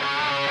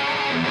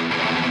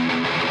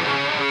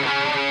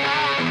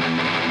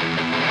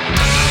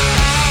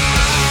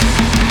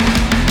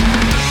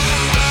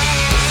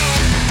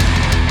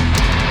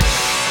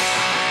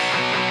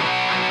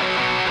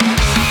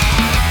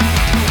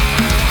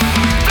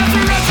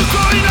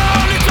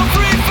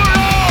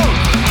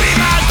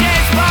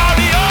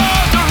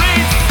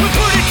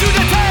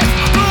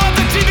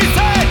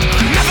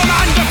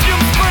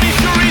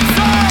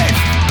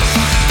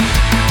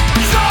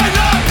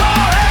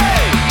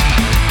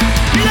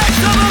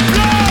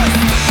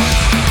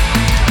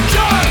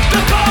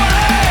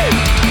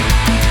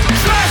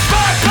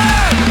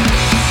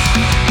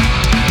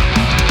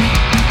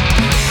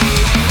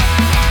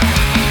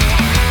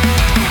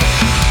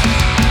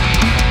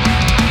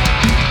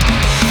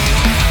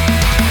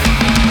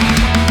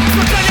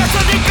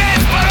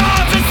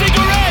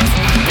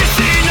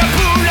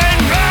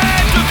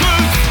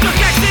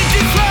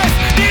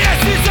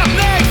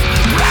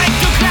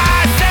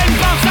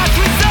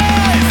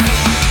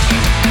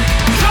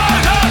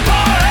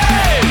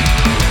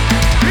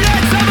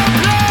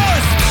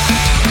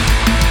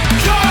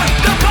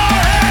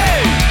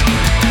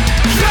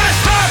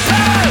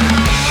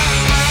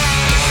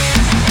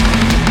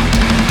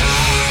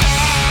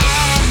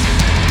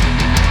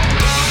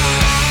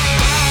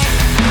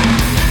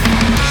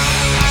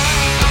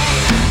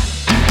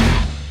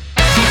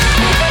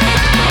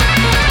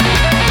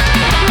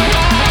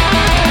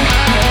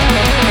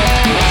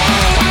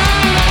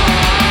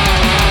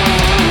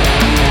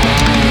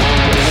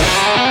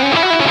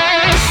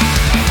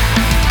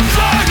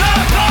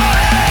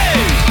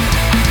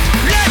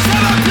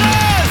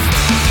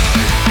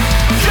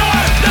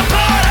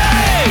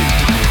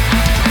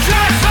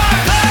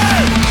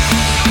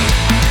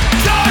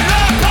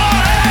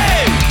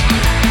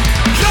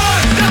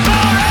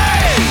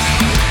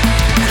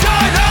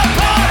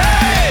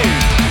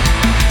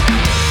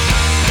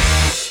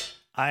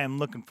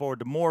 Looking forward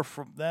to more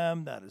from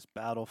them. That is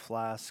Battle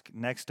Flask.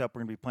 Next up, we're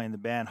going to be playing the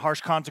band Harsh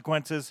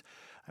Consequences.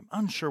 I'm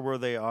unsure where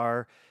they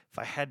are. If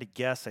I had to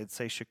guess, I'd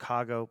say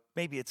Chicago.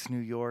 Maybe it's New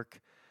York.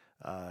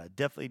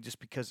 Definitely just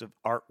because of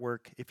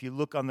artwork. If you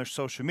look on their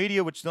social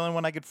media, which the only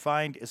one I could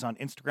find is on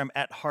Instagram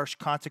at Harsh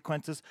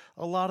Consequences,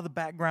 a lot of the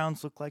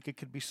backgrounds look like it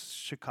could be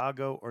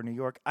Chicago or New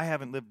York. I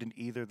haven't lived in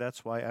either.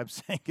 That's why I'm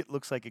saying it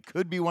looks like it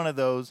could be one of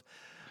those.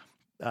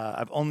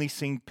 I've only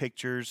seen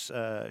pictures.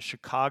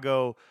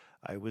 Chicago,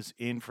 I was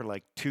in for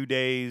like 2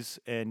 days,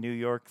 and New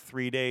York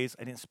 3 days.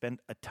 I didn't spend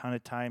a ton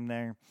of time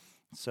there.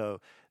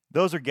 So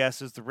those are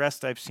guesses. The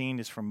rest I've seen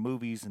is from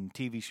movies and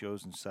TV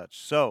shows and such.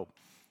 So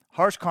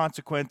Harsh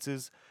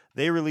Consequences,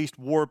 they released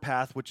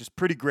Warpath, which is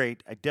pretty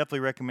great. I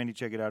definitely recommend you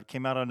check it out. It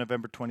came out on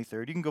November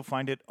 23rd. You can go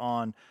find it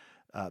on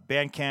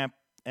Bandcamp.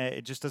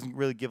 It just doesn't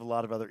really give a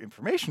lot of other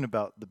information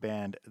about the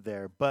band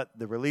there, but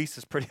the release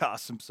is pretty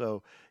awesome.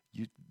 So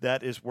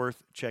that is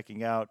worth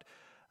checking out.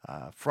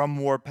 From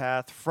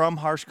Warpath, from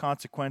Harsh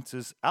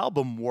Consequences,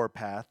 album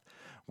Warpath,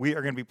 we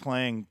are going to be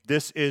playing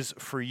This Is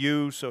For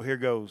You, so here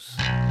goes.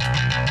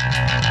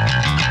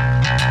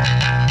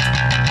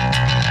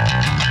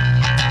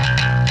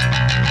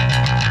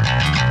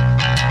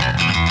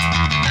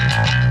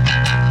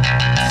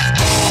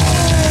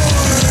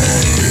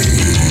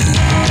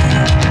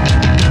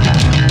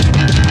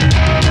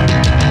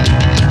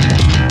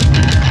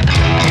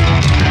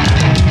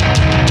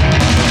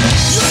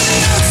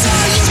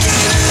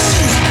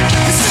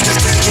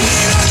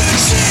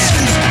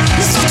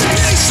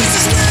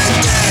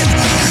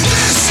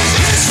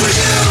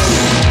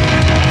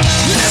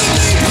 You never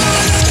be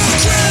part of the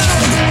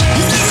crowd.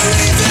 You never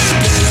even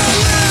been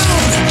alone.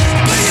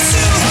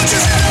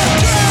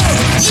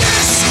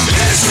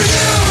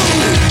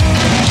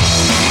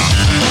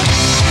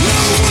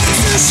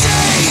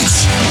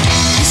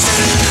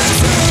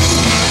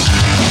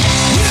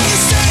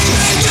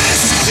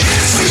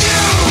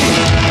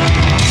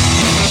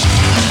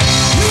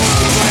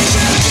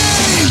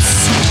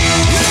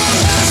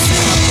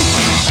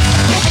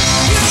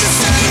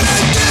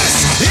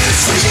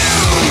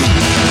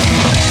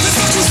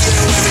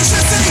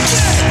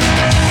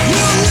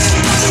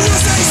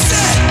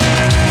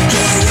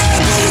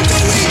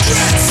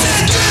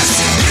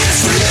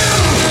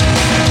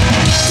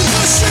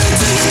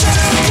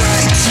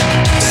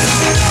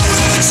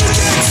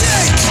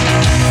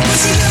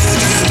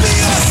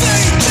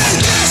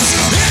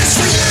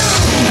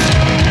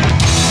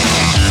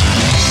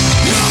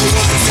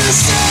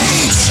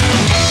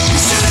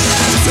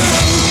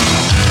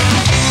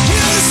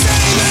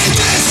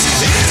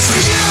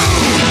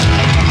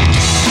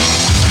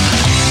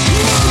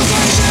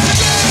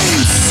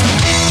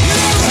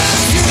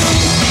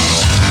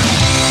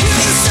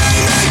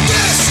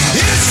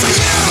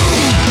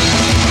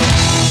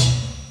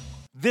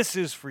 This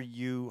is for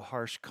you.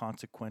 Harsh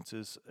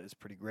Consequences is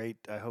pretty great.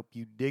 I hope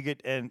you dig it.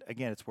 And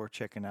again, it's worth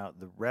checking out.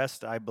 The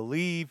rest, I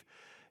believe.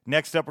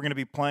 Next up, we're going to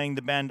be playing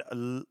the band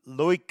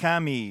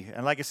Loikami.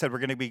 And like I said, we're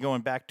going to be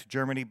going back to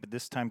Germany, but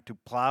this time to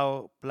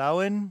Plauen,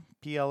 Plauen,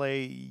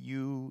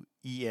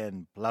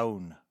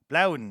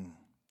 Plauen.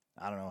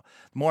 I don't know.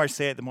 The more I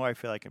say it, the more I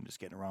feel like I'm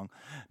just getting it wrong.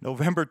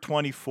 November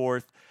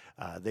 24th,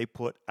 they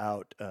put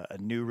out a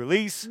new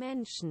release.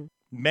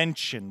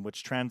 Menschen,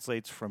 which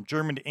translates from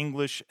German to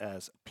English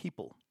as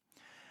people.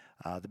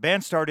 The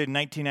band started in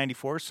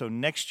 1994, so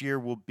next year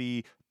will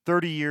be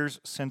 30 years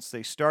since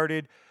they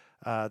started.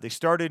 They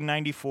started in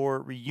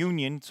 94,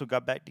 reunion, so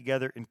got back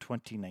together in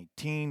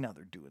 2019. Now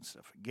they're doing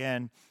stuff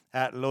again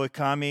at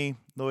Loikami.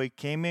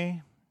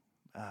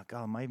 God,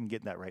 am I even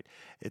getting that right?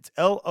 It's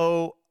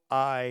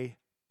Loikaemie.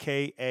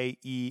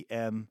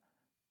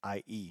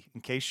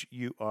 In case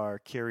you are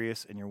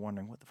curious and you're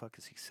wondering, what the fuck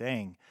is he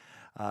saying?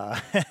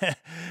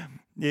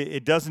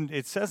 It doesn't.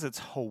 It says it's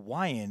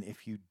Hawaiian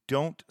if you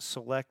don't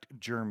select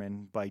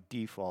German by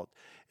default.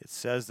 It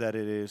says that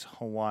it is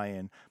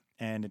Hawaiian,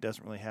 and it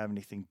doesn't really have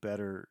anything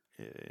better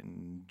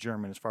in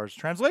German as far as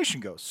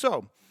translation goes.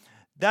 So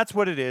that's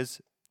what it is.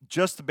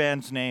 Just the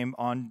band's name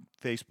on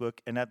Facebook,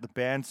 and at the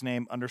band's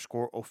name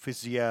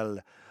 _officiel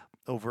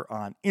over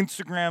on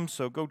Instagram.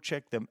 So go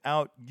check them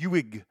out.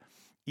 Ewig,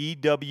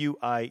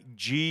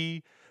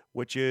 EWIG,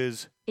 which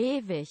is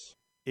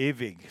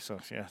Ewig. So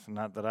yeah,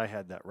 not that I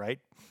had that right.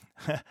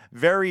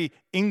 Very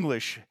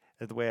English,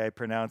 the way I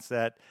pronounce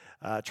that.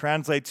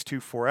 Translates to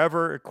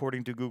forever,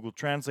 according to Google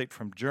Translate,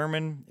 from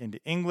German into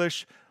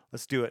English.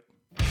 Let's do it.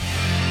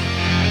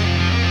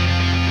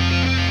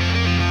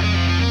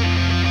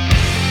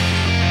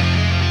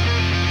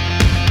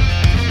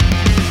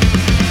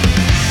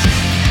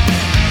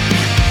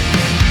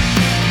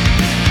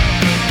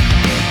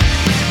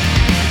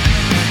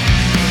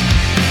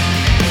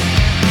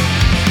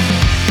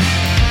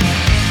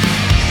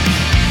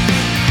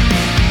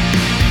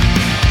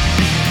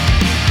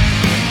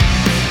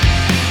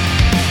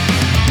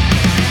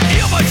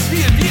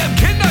 Spielen wie im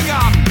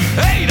Kindergarten.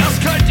 Hey, das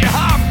könnt ihr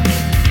haben.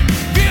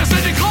 Wir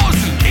sind die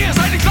Großen, ihr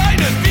seid die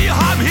Kleinen. Wir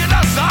haben hier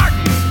das Sagen.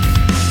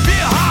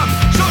 Wir haben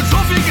schon so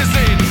viel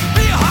gesehen.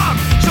 Wir haben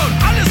schon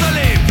alles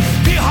erlebt.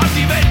 Wir haben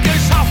die Welt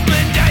geschaffen,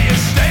 in der ihr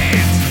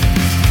steht.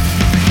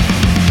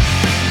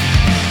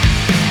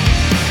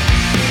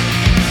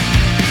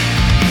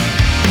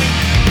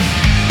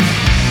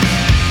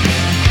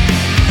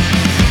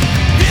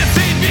 Wir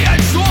ziehen wie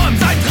ein Sturm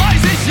seit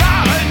 30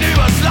 Jahren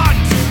übers Land.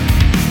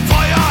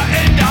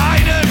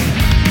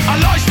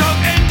 Erleuchtung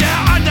in der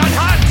anderen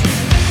Hand.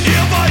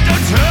 Ihr wollt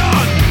uns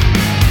hören,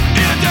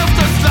 ihr dürft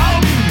uns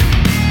glauben.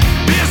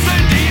 Wir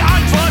sind die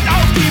Antwort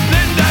auf die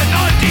Blinden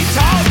und die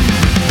Tauben.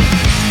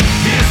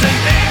 Wir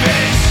sind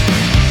ewig,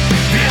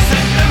 wir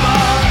sind immer.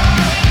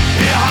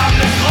 Wir haben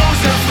eine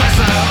große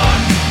Fresse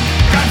und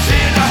ganz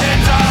viel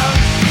dahinter.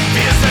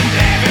 Wir sind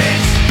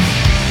ewig,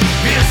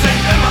 wir sind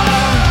immer.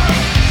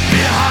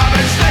 Wir haben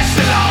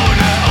schlechte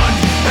Laune und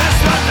es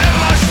wird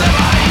immer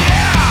schlimmer,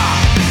 yeah!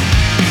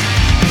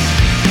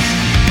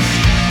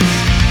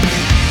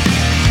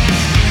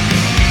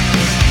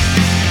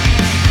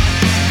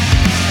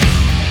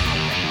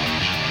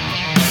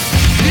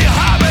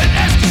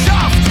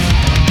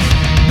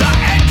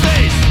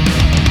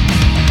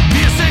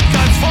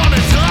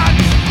 Vorne dran.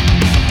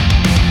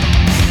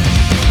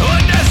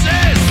 Und es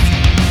ist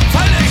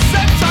völlig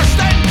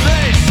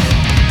selbstverständlich,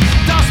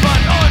 dass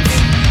man uns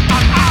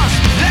am Arsch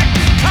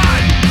lecken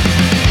kann.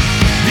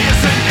 Wir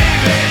sind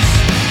ewig,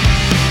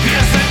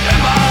 wir sind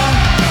immer.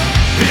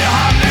 Wir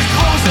haben eine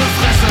große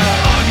Fresse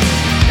und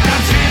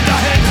ganz viel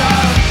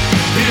dahinter.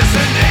 Wir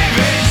sind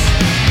ewig,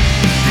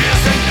 wir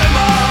sind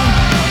immer.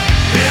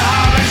 Wir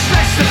haben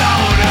schlechte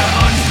Laune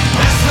und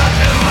es wird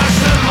immer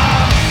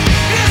schlimmer.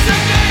 Wir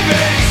sind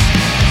ewig.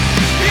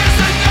 Wir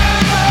sind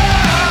immer,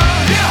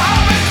 wir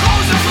haben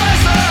große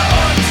Fresse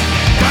und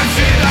ganz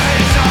viel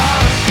dahinter.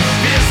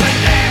 Wir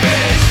sind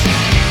ewig,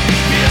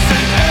 wir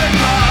sind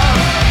immer,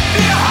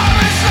 wir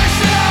haben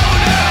schlechte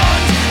Laune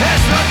und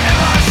es wird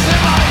immer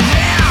schlimmer,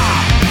 yeah!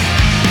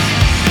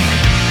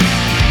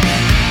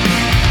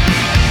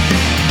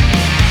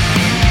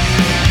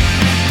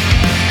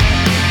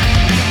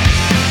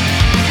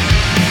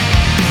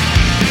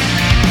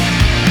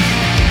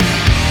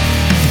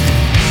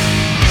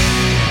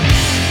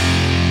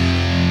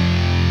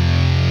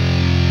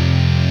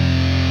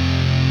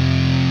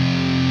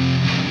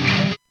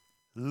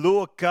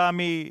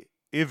 Loikami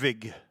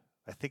Ewig,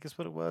 I think is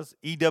what it was.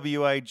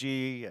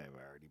 EWIG. I've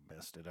already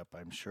messed it up,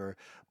 I'm sure.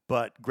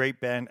 But great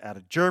band out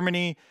of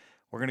Germany.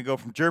 We're going to go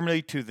from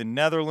Germany to the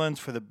Netherlands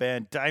for the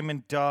band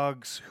Diamond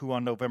Dogs, who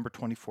on November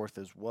 24th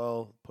as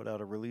well put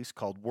out a release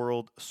called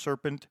World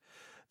Serpent.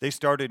 They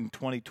started in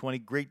 2020.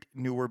 Great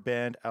newer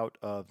band out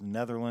of the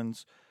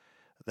Netherlands.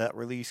 That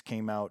release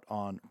came out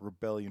on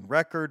Rebellion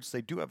Records.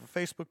 They do have a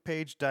Facebook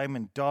page,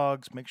 Diamond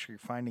Dogs. Make sure you're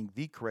finding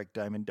the correct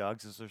Diamond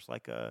Dogs, as there's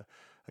like a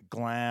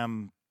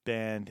glam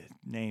band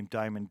named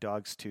Diamond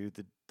Dogs too.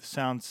 The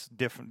sound's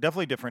different,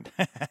 definitely different.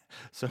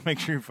 So make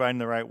sure you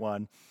find the right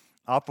one.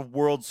 Off of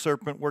World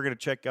Serpent, we're going to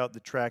check out the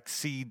track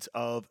Seeds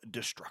of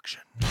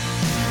Destruction.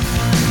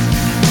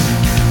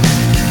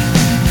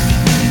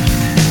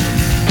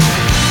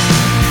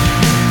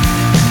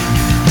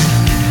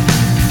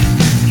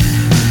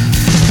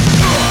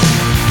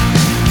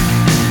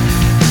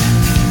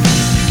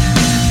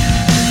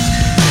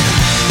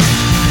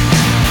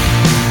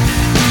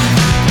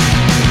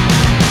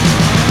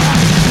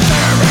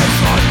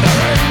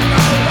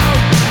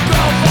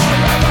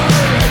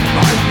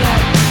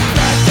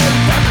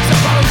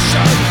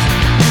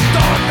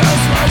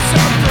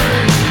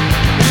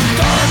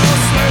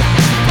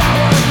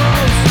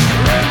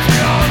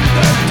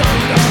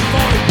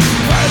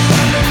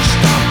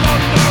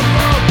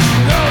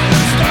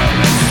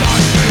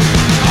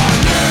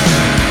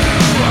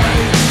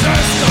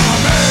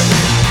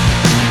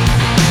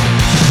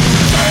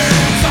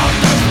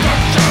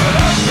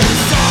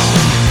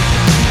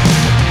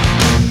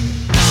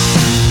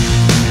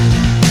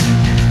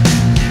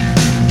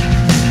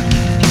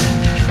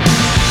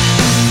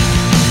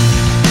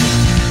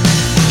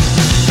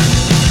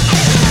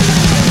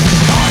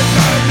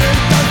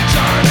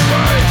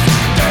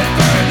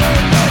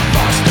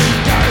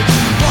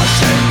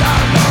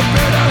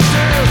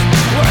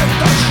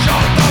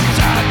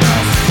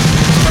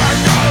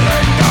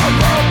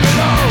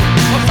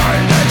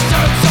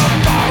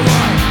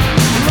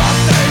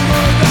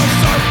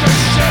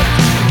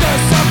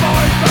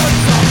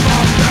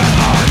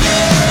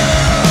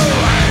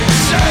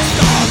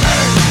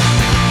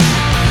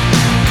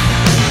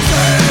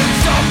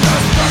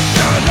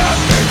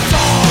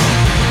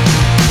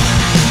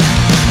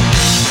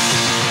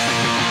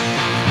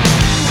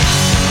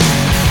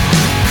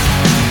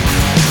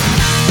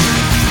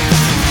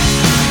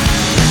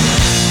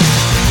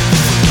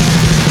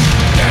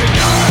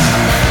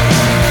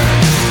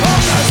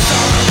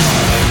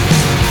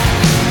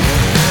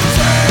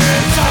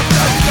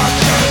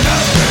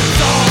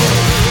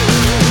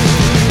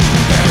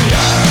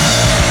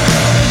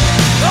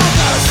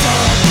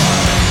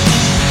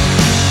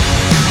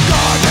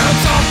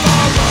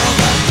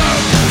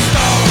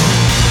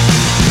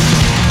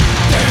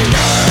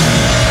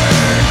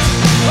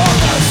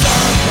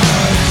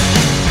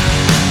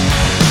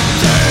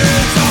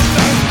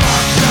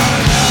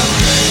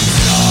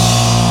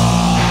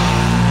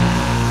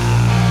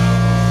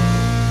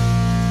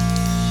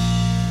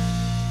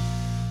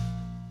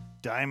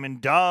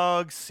 Diamond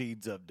Dogs,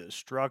 Seeds of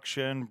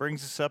Destruction,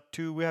 brings us up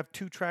to, we have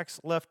 2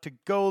 tracks left to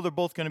go. They're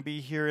both going to be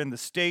here in the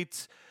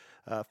States.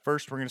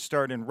 First, we're going to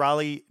start in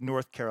Raleigh,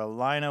 North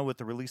Carolina with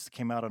the release that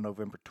came out on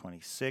November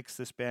 26th.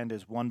 This band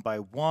is One by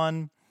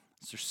One.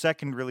 It's their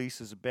second release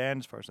as a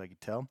band, as far as I can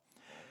tell.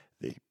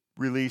 They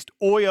released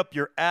Oi Up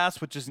Your Ass,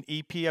 which is an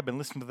EP. I've been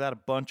listening to that a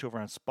bunch over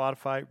on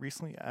Spotify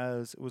recently,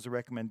 as it was a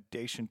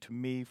recommendation to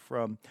me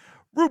from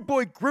Rude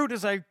Boy Groot,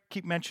 as I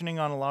keep mentioning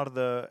on a lot of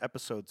the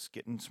episodes,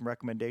 getting some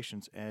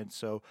recommendations. And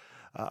so,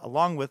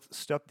 along with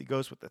stuff that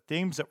goes with the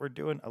themes that we're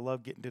doing, I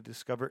love getting to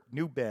discover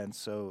new bands.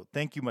 So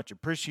thank you, much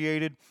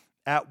appreciated.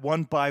 At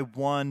One by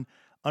One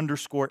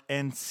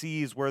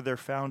 _NC is where they're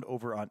found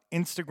over on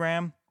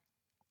Instagram.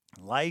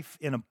 Life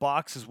in a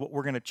Box is what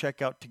we're going to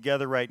check out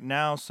together right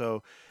now.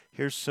 So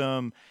here's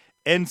some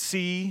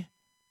NC,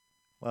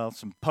 well,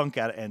 some punk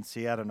out of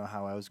NC. I don't know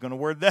how I was going to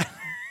word that.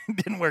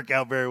 Didn't work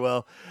out very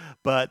well,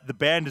 but the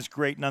band is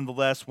great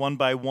nonetheless. One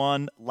by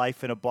One,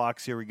 Life in a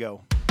Box. Here we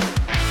go.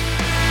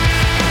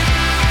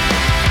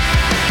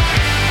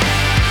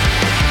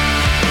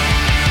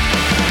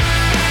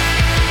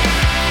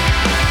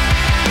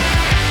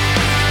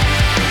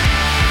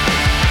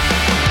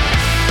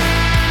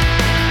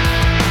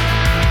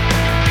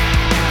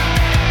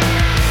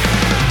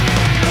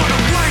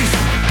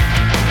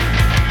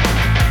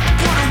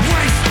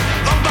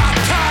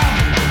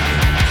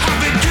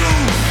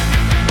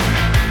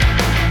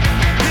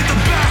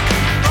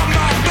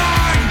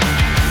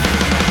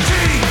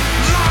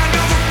 Line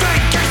of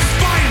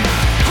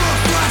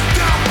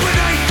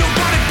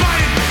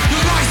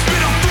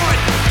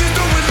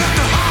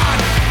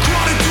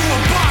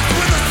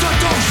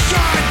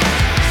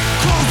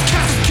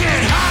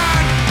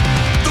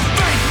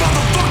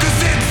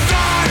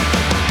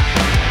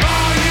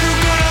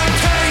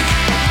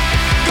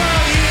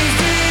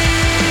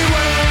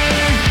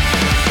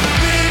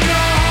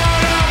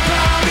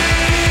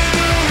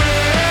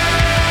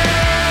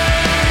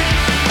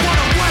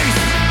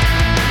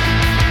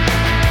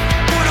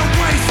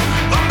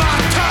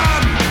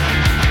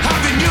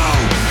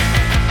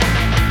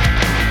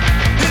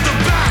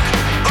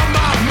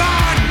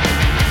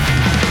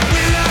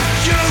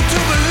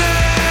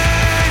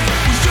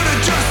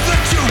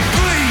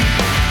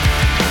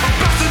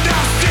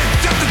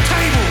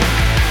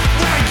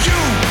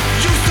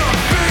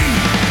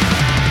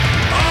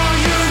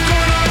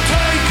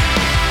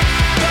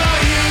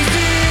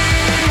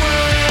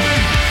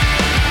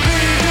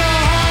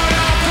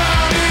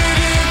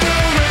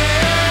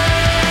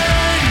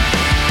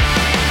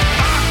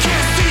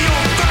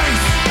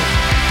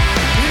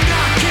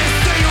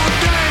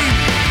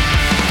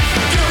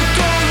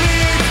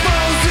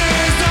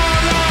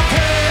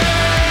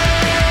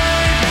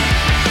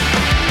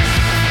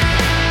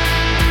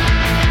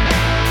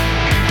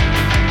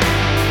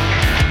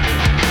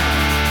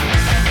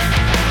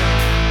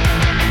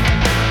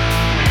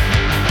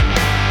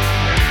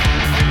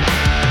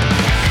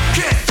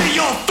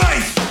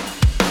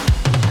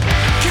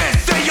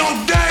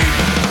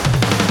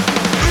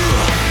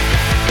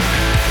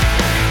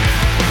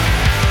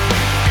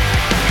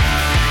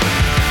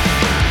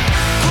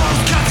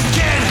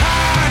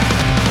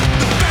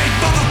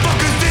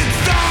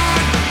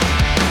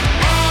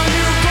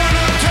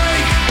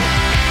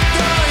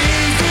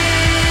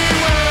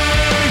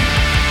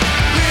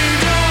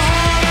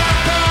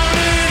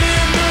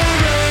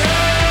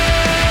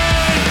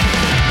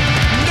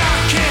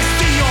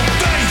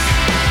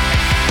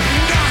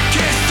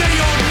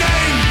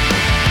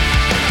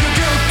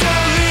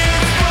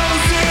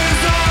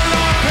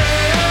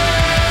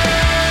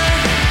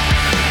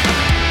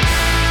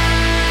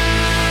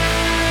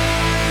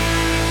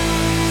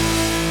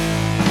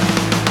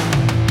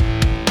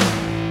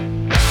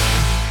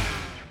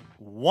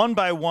One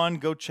by One.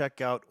 Go check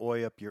out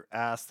Oi Up Your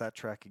Ass. That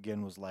track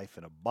again was Life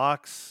in a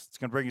Box. It's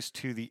going to bring us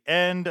to the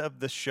end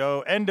of the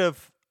show, end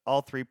of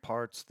all three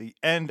parts, the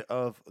end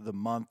of the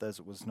month, as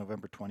it was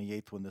November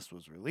 28th when this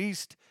was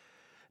released.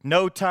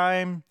 No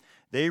Time.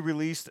 They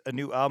released a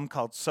new album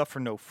called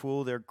Suffer No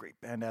Fool. They're a great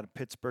band out of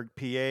Pittsburgh,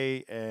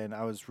 PA, and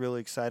I was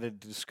really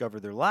excited to discover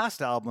their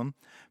last album,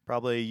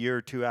 probably a year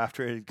or two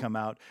after it had come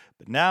out.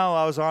 But now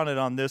I was on it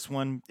on this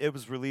one. It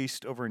was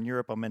released over in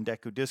Europe on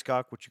Mendeku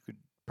Discog, which you could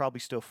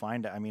probably still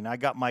find. I mean, I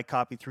got my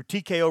copy through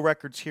TKO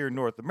Records here in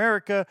North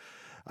America.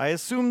 I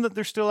assume that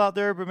they're still out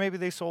there, but maybe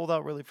they sold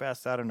out really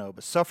fast. I don't know.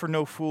 But Suffer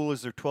No Fool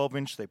is their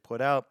 12-inch they put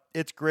out.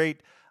 It's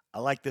great. I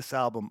like this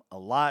album a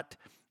lot.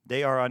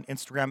 They are on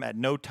Instagram at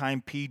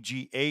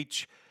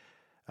NoTimePGH.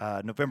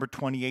 November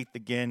 28th,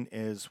 again,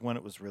 is when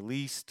it was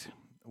released.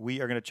 We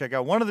are going to check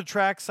out one of the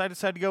tracks. I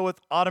decided to go with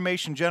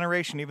Automation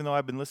Generation, even though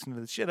I've been listening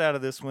to the shit out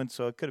of this one,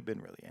 so it could have been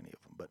really any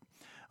of them. But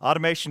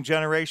Automation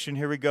Generation,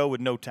 here we go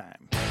with No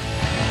Time.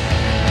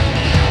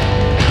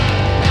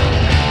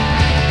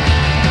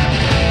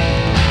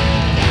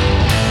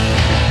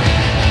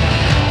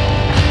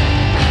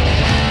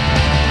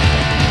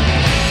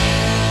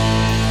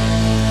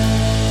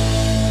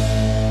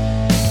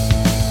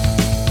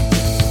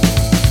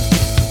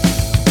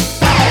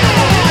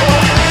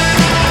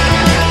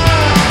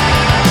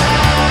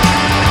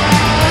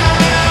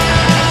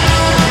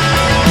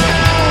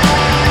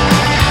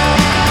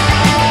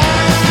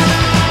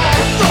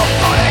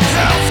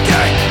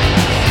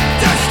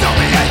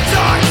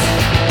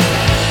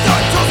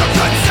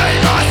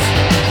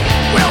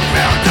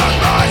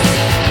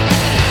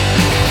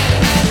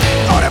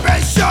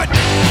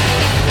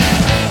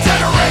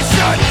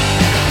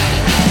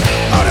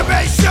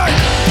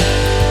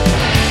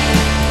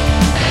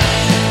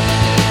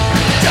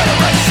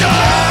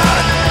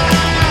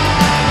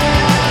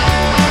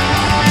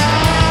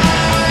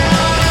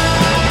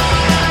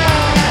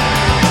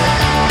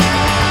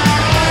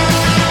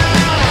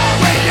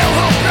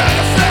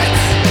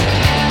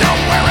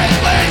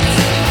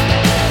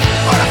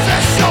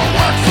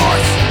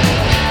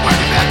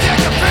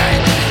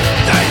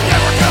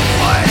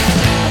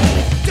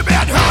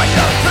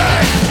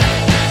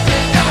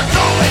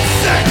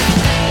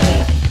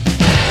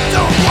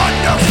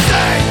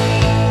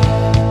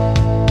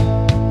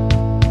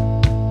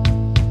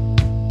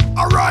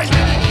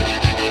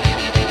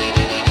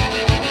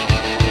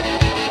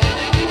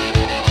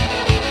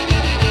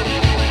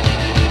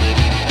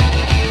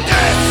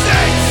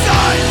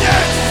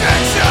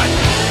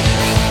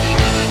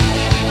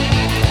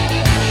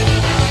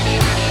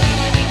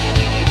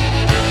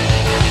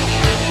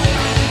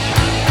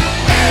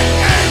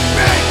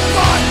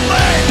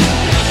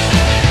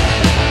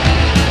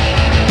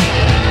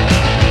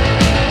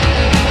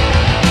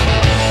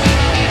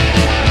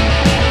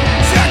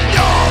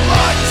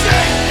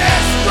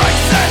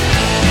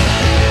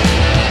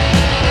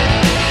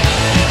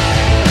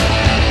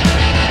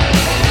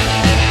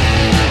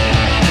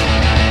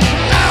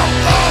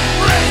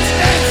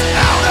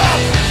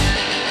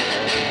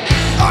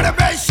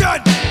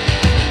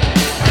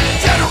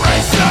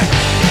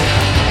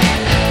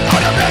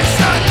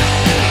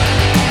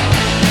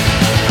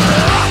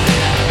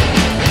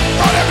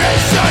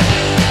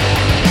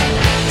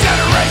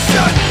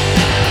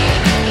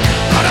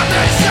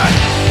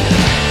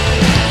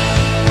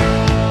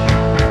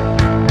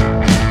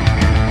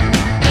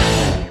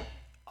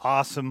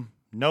 Awesome.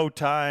 No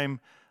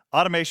Time.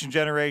 Automation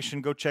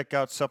Generation. Go check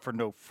out Suffer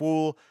No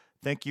Fool.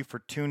 Thank you for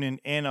tuning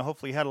in.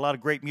 Hopefully you had a lot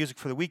of great music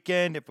for the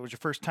weekend. If it was your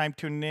first time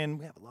tuning in,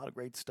 we have a lot of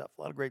great stuff,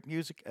 a lot of great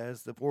music,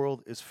 as the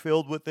world is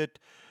filled with it.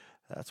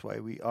 That's why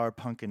we are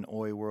Punkin'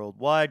 Oi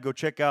worldwide. Go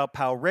check out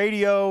POWW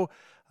Radio.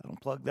 I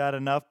don't plug that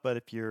enough, but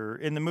if you're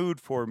in the mood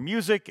for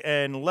music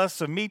and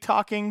less of me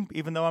talking,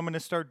 even though I'm going to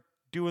start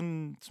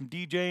doing some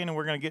DJing and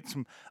we're going to get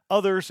some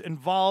others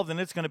involved, and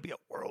it's going to be a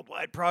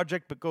worldwide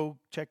project, but go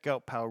check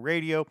out POWW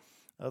Radio.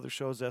 Other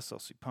shows,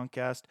 SLC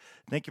Punkcast.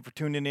 Thank you for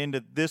tuning in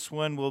to this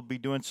one. We'll be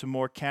doing some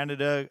more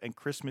Canada and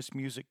Christmas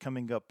music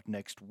coming up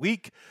next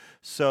week.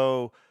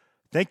 So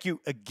thank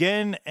you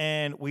again,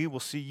 and we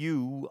will see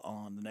you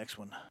on the next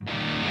one.